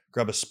 Yep.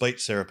 Grab a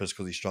speech therapist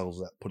because he struggles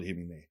with that, put him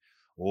in there.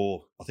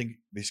 or I think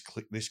this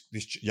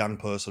young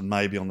person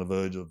may be on the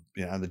verge of,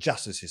 the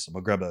justice system.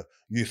 I'll grab a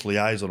youth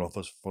liaison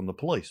officer from the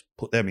police,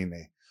 put them in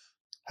there.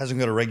 Hasn't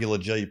got a regular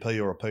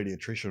GP or a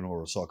paediatrician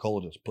or a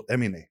psychologist, put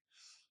them in there.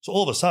 So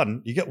all of a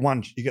sudden, you get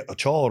a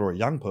child or a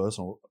young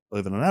person or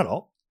even an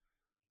adult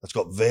that's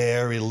got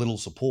very little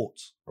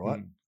supports,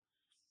 right?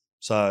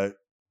 So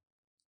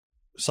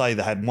say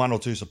they had 1 or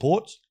 2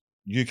 supports,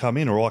 you come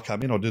in or I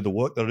come in, I do the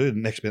work that I do, the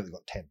next minute they've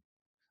got 10.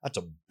 That's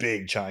a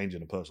big change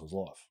in a person's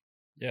life.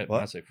 Yeah,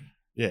 right? massive.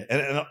 Yeah,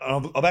 and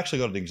I've actually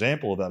got an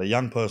example of that. A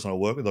young person I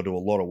work with, I do a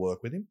lot of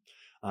work with him.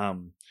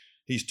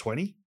 He's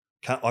 20.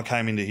 I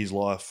came into his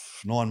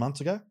life 9 months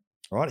ago,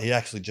 right? He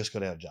actually just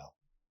got out of jail.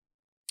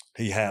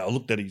 I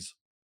looked at his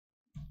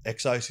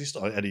exo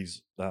system, at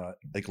his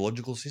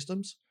ecological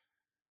systems.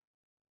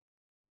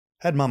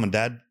 Had mum and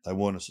dad, they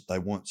weren't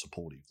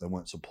supportive. They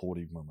weren't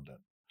supportive, mum and dad.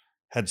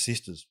 Had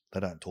sisters, they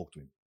don't talk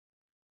to him.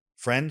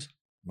 Friends,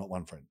 not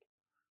one friend.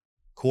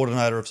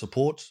 Coordinator of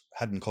supports,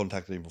 hadn't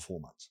contacted him for 4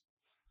 months.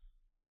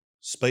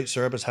 Speech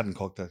therapist, hadn't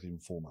contacted him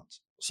for 4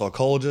 months.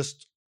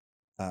 Psychologist,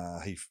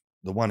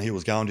 the one he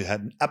was going to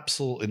had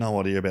absolutely no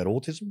idea about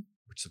autism,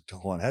 which the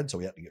client had, so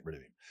we had to get rid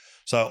of him.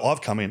 So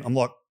I've come in, I'm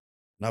like,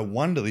 no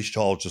wonder this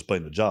child's just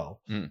been to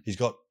jail. He's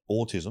got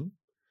autism.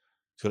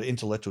 He's got an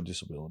intellectual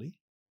disability.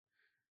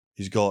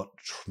 He's got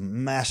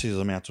massive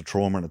amounts of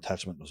trauma and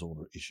attachment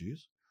disorder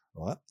issues,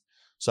 right?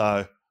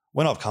 So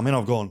when I've come in,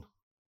 I've gone,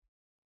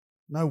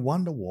 no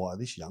wonder why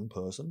this young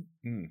person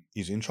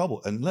is in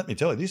trouble. And let me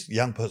tell you, this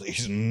young person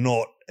is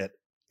not at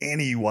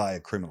any way a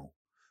criminal,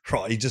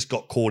 right? He just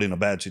got caught in a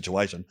bad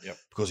situation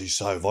because he's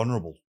so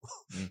vulnerable,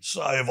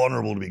 so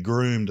vulnerable to be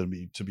groomed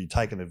and to be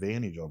taken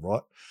advantage of,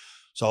 right?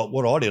 So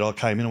what I did, I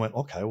came in and went,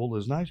 okay, well,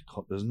 there's no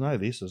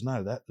this, there's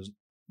no that,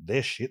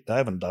 their shit. They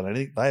haven't done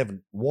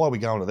anything. Why are we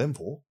going to them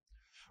for,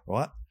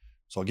 right?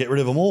 So I get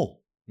rid of them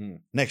all.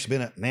 Next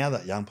minute, now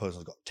that young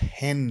person's got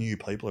 10 new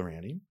people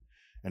around him,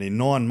 and in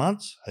 9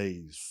 months,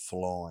 he's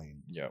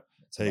flying. Yeah,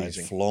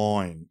 he's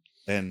flying,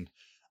 and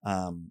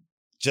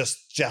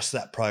just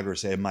that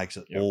progress there makes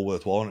it all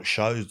worthwhile, and it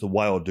shows the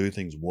way I do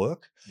things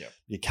work. Yeah,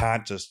 you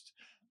can't just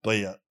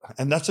be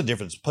and that's the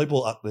difference.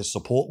 There's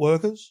support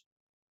workers,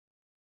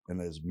 and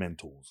there's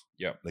mentors.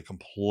 Yeah, they're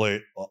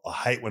complete. I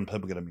hate when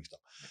people get them mixed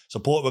up.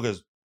 Support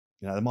workers,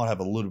 they might have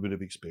a little bit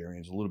of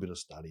experience, a little bit of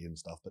study and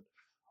stuff, but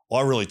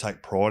I really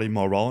take pride in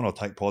my role, and I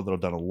take pride that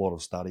I've done a lot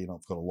of study and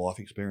I've got a life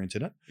experience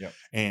in it. Yeah,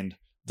 and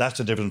that's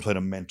the difference between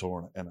a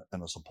mentor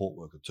and a support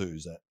worker too,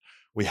 is that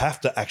we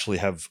have to actually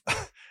have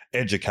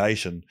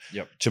education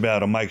to be able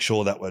to make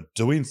sure that we're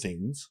doing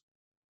things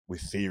with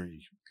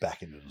theory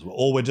back into it as well.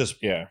 Or we're just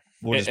I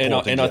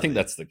think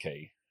that's the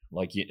key.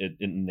 Like it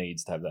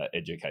needs to have that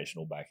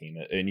educational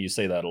backing, and you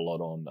see that a lot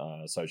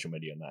on social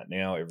media and that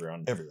now.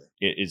 Everywhere.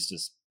 It's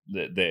just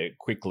they're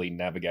quickly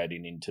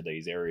navigating into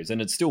these areas,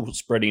 and it's still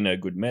spreading a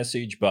good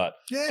message. But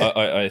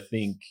I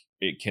think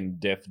it can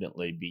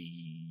definitely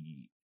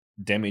be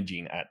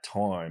damaging at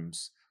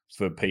times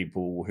for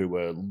people who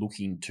are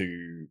looking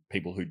to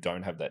people who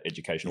don't have that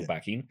educational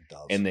backing,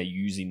 and they're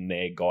using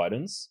their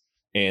guidance,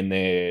 and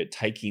they're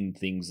taking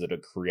things that are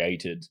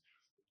created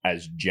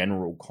as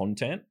general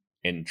content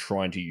and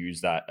trying to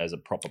use that as a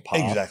proper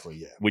path. Exactly,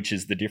 yeah. Which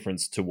is the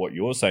difference to what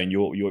you're saying.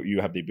 You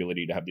have the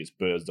ability to have this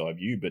bird's eye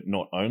view, but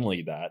not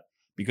only that,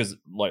 because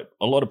like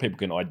a lot of people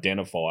can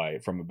identify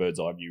from a bird's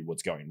eye view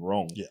what's going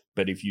wrong. Yeah.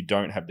 But if you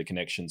don't have the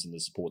connections and the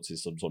support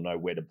systems or know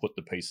where to put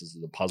the pieces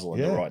of the puzzle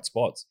in the right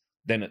spots,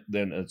 then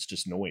it's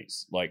just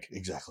noise. Like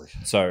exactly.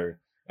 So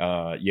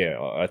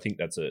I think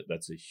that's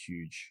a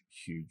huge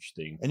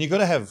thing. And you've got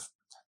to have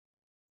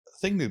I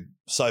think the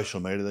social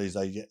media these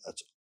days,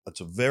 it's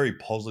a very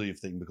positive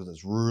thing because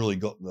it's really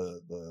got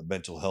the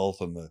mental health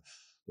and the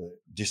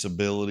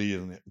disability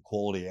and the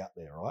equality out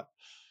there, right?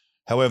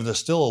 However, there's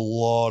still a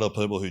lot of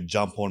people who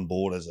jump on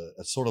board as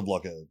it's sort of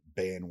like a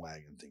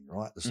bandwagon thing,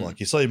 right? It's like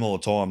you see them all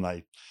the time.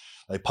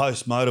 They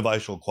post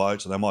motivational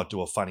quotes and they might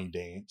do a funny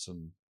dance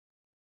and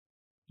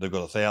they've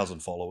got 1,000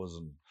 followers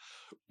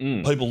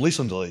and people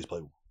listen to these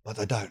people, but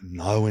they don't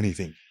know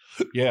anything.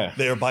 Yeah.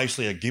 They're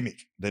basically a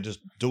gimmick. They're just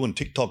doing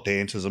TikTok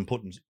dances and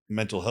putting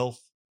mental health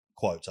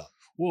quotes up.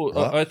 Well,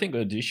 right? I think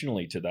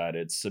additionally to that,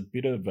 it's a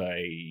bit of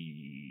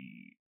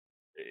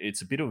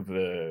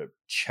a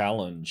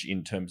challenge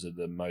in terms of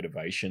the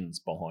motivations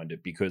behind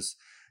it, because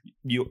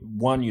you're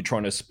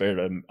trying to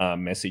spread a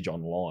message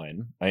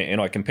online, and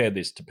I compare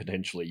this to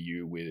potentially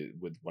you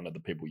with one of the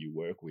people you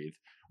work with.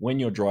 When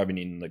you're driving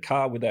in the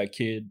car with that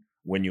kid,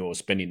 when you're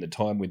spending the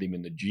time with him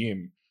in the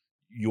gym,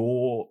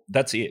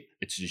 that's it.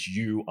 It's just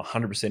you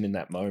 100% in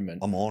that moment.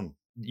 I'm on.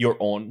 You're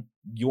on.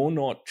 You're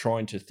not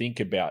trying to think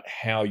about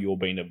how you're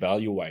being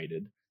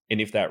evaluated and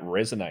if that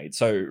resonates.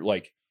 So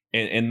like,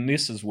 and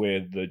this is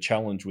where the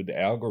challenge with the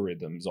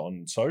algorithms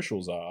on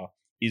socials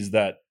is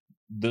that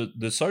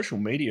the social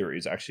media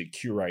is actually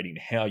curating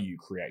how you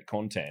create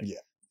content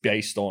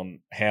based on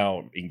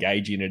how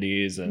engaging it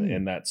is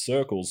and that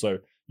circle. So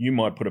you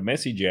might put a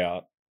message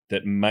out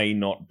that may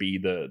not be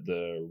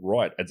the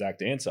right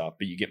exact answer,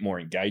 but you get more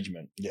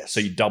engagement. Yes. So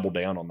you double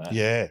down on that.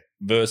 Yeah.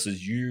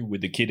 versus you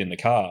with the kid in the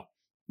car.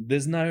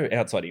 There's no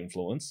outside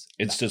influence.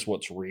 It's just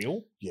what's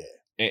real. Yeah.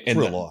 And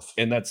real life.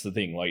 And that's the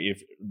thing. Like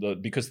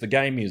because the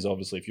game is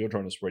obviously, if you're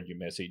trying to spread your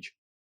message,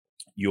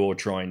 you're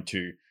trying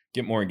to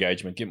get more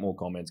engagement, get more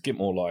comments, get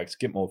more likes,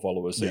 get more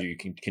followers, so you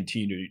can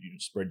continue to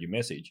spread your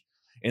message.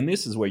 And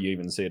this is where you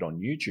even see it on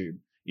YouTube,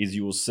 is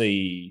you will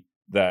see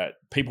that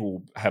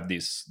people have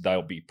this,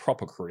 they'll be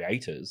proper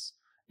creators.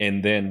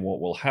 And then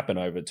what will happen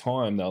over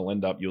time,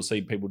 you'll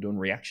see people doing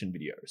reaction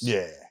videos.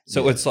 Yeah.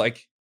 So it's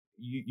like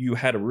you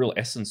had a real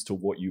essence to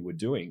what you were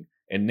doing,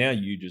 and now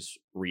you just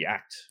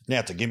react. Now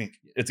it's a gimmick.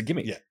 It's a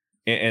gimmick. Yeah.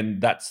 And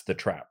that's the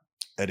trap.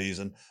 It is.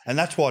 And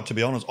that's why, to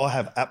be honest, I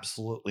have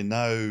absolutely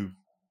no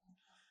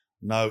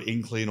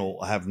inkling,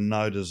 or I have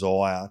no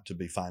desire to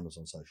be famous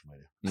on social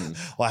media.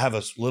 I have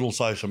a little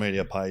social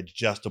media page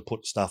just to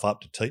put stuff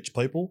up to teach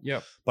people.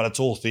 Yeah. But it's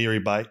all theory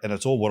based, and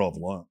it's all what I've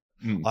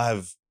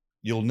learned.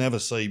 You'll never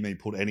see me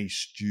put any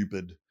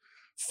stupid,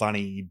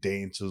 funny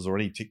dances or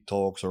any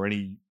TikToks or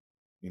any,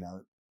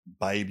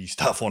 baby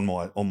stuff on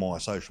my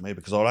social media,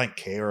 because I don't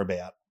care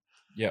about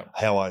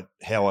how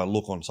I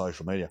look on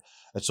social media.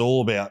 It's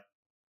all about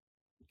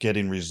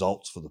getting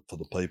results for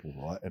the people,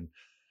 right? And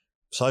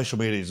social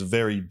media is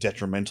very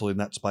detrimental in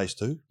that space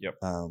too. Yep.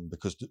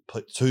 Because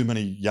too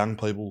many young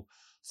people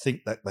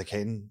think that they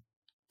can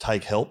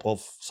take help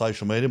off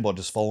social media by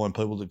just following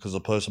people, because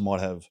a person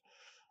might have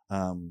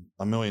 1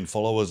 million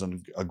followers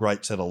and a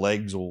great set of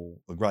legs or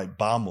a great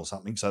bum or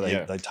something. So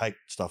they take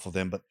stuff of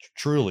them, but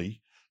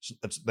truly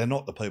they're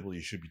not the people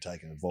you should be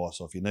taking advice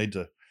off. You need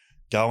to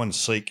go and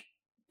seek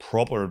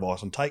proper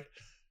advice and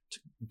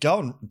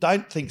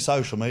don't think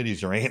social media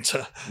is your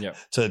answer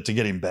to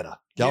getting better.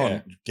 Go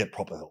and get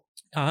proper help.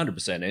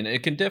 100%. And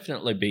it can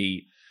definitely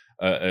be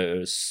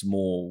a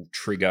small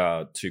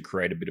trigger to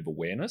create a bit of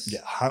awareness.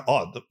 Yeah.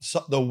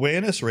 The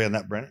awareness around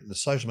that, Brent, the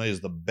social media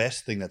is the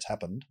best thing that's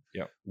happened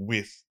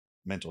with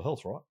mental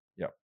health, right?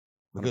 Yeah.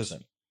 Because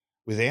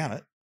without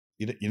it,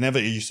 you never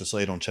used to see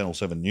it on Channel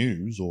 7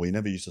 News, or you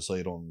never used to see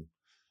it on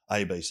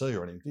ABC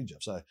or anything, did you?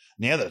 So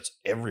now that it's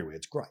everywhere,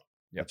 it's great.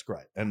 Yep. It's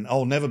great. And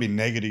I'll never be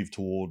negative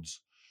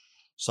towards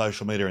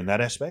social media in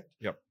that aspect.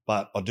 Yep.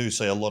 But I do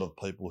see a lot of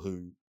people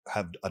who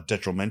have a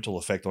detrimental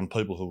effect on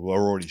people who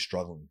are already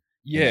struggling.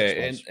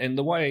 Yeah, and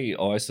the way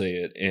I see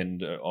it,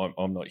 and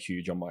I'm not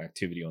huge on my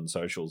activity on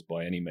socials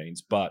by any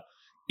means, but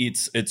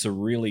it's a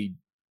really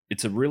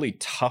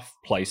tough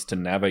place to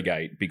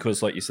navigate,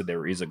 because, like you said,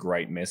 there is a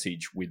great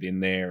message within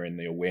there, and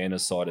the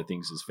awareness side of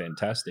things is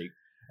fantastic.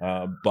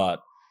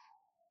 But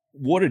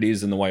what it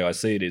is, and the way I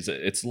see it, is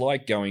it's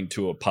like going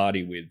to a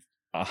party with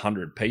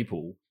 100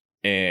 people,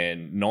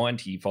 and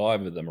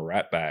 95 of them are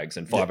ratbags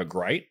and 5 are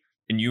great,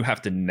 and you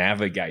have to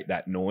navigate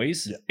that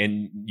noise,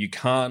 and you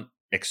can't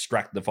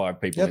extract the 5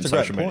 people in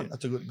social media.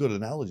 That's a good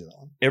analogy, that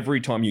one. Every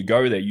time you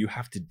go there, you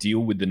have to deal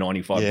with the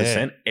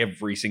 95%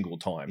 every single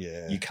time.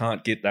 Yeah. You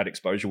can't get that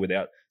exposure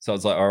without. So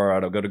it's like, all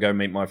right, I've got to go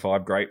meet my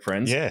 5 great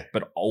friends,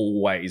 but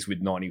always with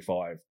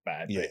 95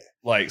 bad people.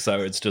 Like, so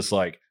it's just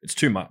like, it's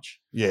too much.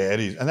 Yeah, it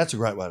is. And that's a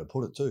great way to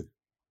put it too.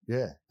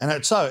 Yeah. And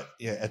it's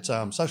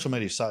social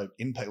media is so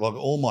impact. Like,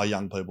 all my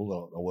young people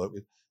that I work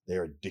with,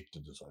 they're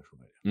addicted to social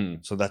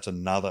media. So that's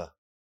another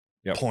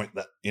point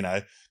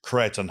that,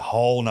 creates a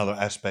whole nother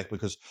aspect,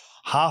 because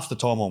half the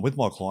time I'm with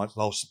my clients,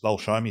 they'll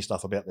show me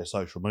stuff about their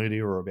social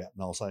media and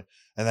they'll say,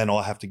 and then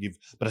I have to give,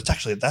 but it's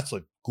actually, that's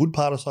a good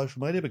part of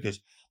social media,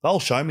 because they'll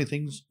show me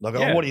things. They'll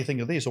go, oh, what do you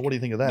think of this? Or what do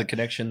you think of that? The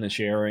connection, the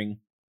sharing.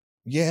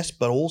 Yes,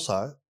 but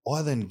also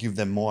I then give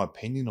them my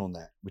opinion on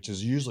that, which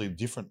is usually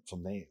different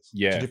from theirs.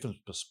 Yeah. It's a different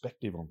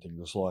perspective on things.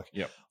 It's like,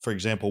 for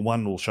example,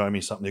 one will show me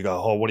something, you go,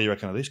 oh, what do you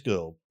reckon of this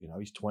girl?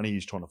 He's 20,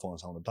 he's trying to find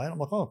someone to date. I'm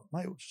like, oh,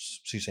 mate,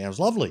 she sounds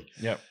lovely.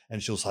 Yeah.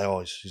 And she'll say,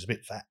 oh, she's a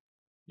bit fat.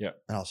 Yeah.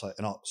 And I'll say,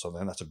 so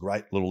then that's a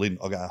great little in.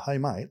 I go, hey,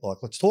 mate,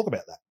 let's talk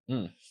about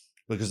that.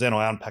 Because then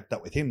I unpack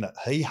that with him, that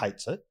he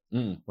hates it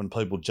when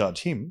people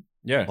judge him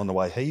on the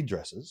way he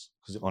dresses,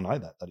 because I know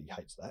that he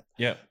hates that.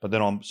 Yeah. But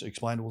then I'm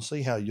explaining, we'll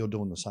see how you're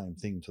doing the same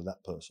thing to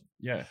that person.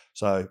 Yeah.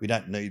 So we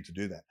don't need to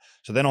do that.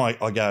 So then I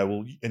go,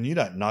 well, and you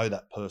don't know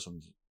that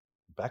person's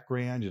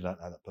background, you don't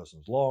know that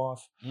person's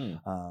life.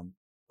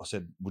 I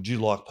said, would you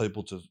like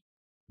people to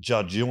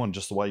judge you on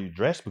just the way you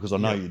dress? Because I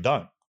know you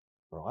don't.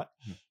 Right.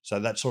 So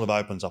that sort of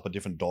opens up a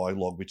different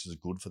dialogue, which is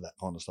good for that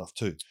kind of stuff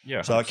too.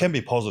 Yeah. So 100%. It can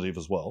be positive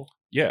as well.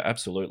 Yeah,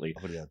 absolutely.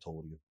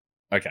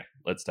 Okay,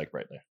 let's take a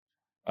break there.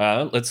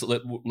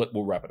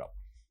 We'll wrap it up.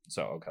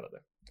 So I'll cut it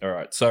there. All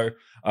right. So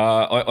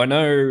I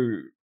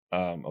know.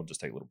 I'll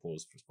just take a little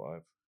pause for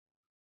 5.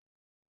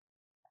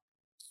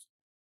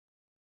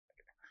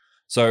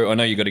 So I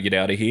know you got to get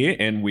out of here,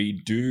 and we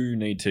do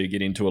need to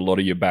get into a lot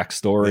of your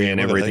backstory and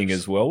everything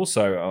as well.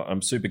 So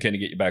I'm super keen to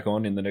get you back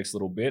on in the next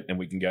little bit, and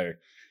we can go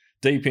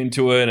deep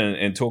into it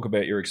and talk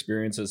about your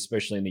experiences,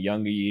 especially in the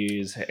younger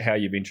years, how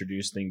you've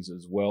introduced things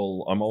as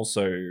well. I'm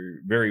also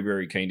very,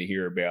 very keen to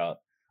hear about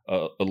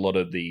a lot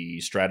of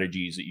the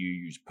strategies that you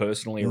use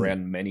personally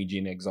around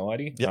managing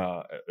anxiety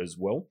as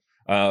well.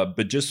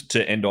 But just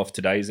to end off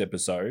today's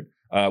episode,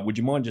 Would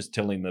you mind just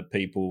telling the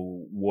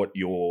people what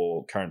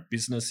your current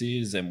business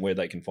is and where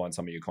they can find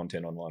some of your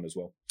content online as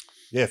well?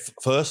 Yeah,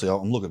 firstly,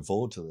 I'm looking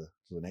forward to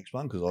the next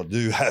one because I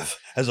do have,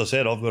 as I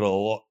said, I've got a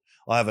lot.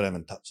 I haven't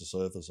even touched the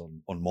surface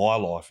on my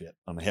life yet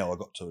and how I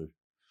got to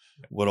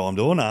what I'm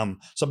doing.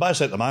 So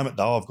basically at the moment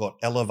though, I've got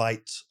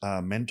Elevate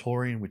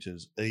Mentoring, which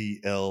is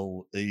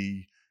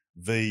ELEVA8,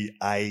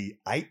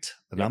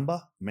 the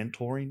number,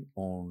 mentoring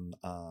on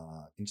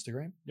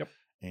Instagram. Yep.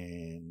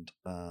 And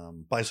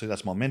basically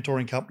that's my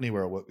mentoring company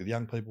where I work with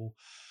young people.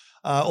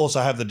 Also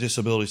have the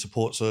disability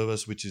support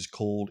service, which is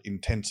called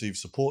Intensive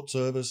Support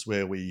Service,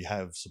 where we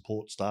have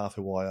support staff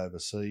who I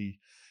oversee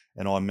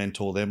and I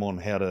mentor them on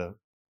how to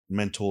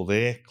mentor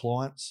their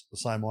clients the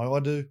same way I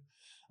do.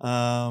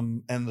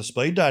 And the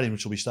speed dating,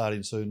 which will be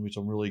starting soon, which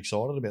I'm really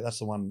excited about. That's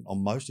the one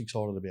I'm most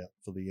excited about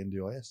for the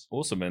NDIS.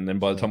 Awesome. And then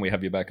by the time we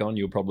have you back on,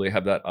 you'll probably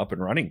have that up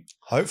and running.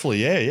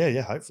 Hopefully.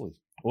 Yeah. Hopefully.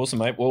 Awesome,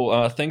 mate.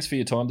 Well, thanks for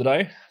your time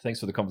today. Thanks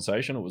for the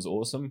conversation. It was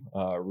awesome.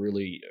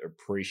 Really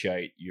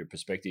appreciate your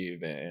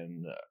perspective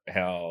and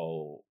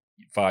how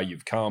far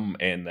you've come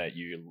and that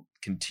you're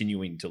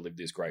continuing to live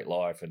this great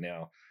life. And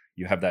now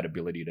you have that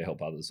ability to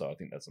help others. So I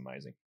think that's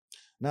amazing.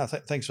 No,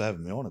 thanks for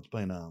having me on. It's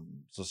been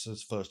it's the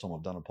first time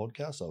I've done a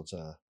podcast, so it's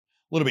a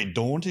little bit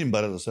daunting,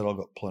 but as I said, I've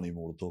got plenty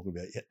more to talk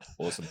about yet.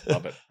 Awesome.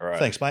 Love it. All right.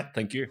 Thanks, mate.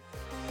 Thank you.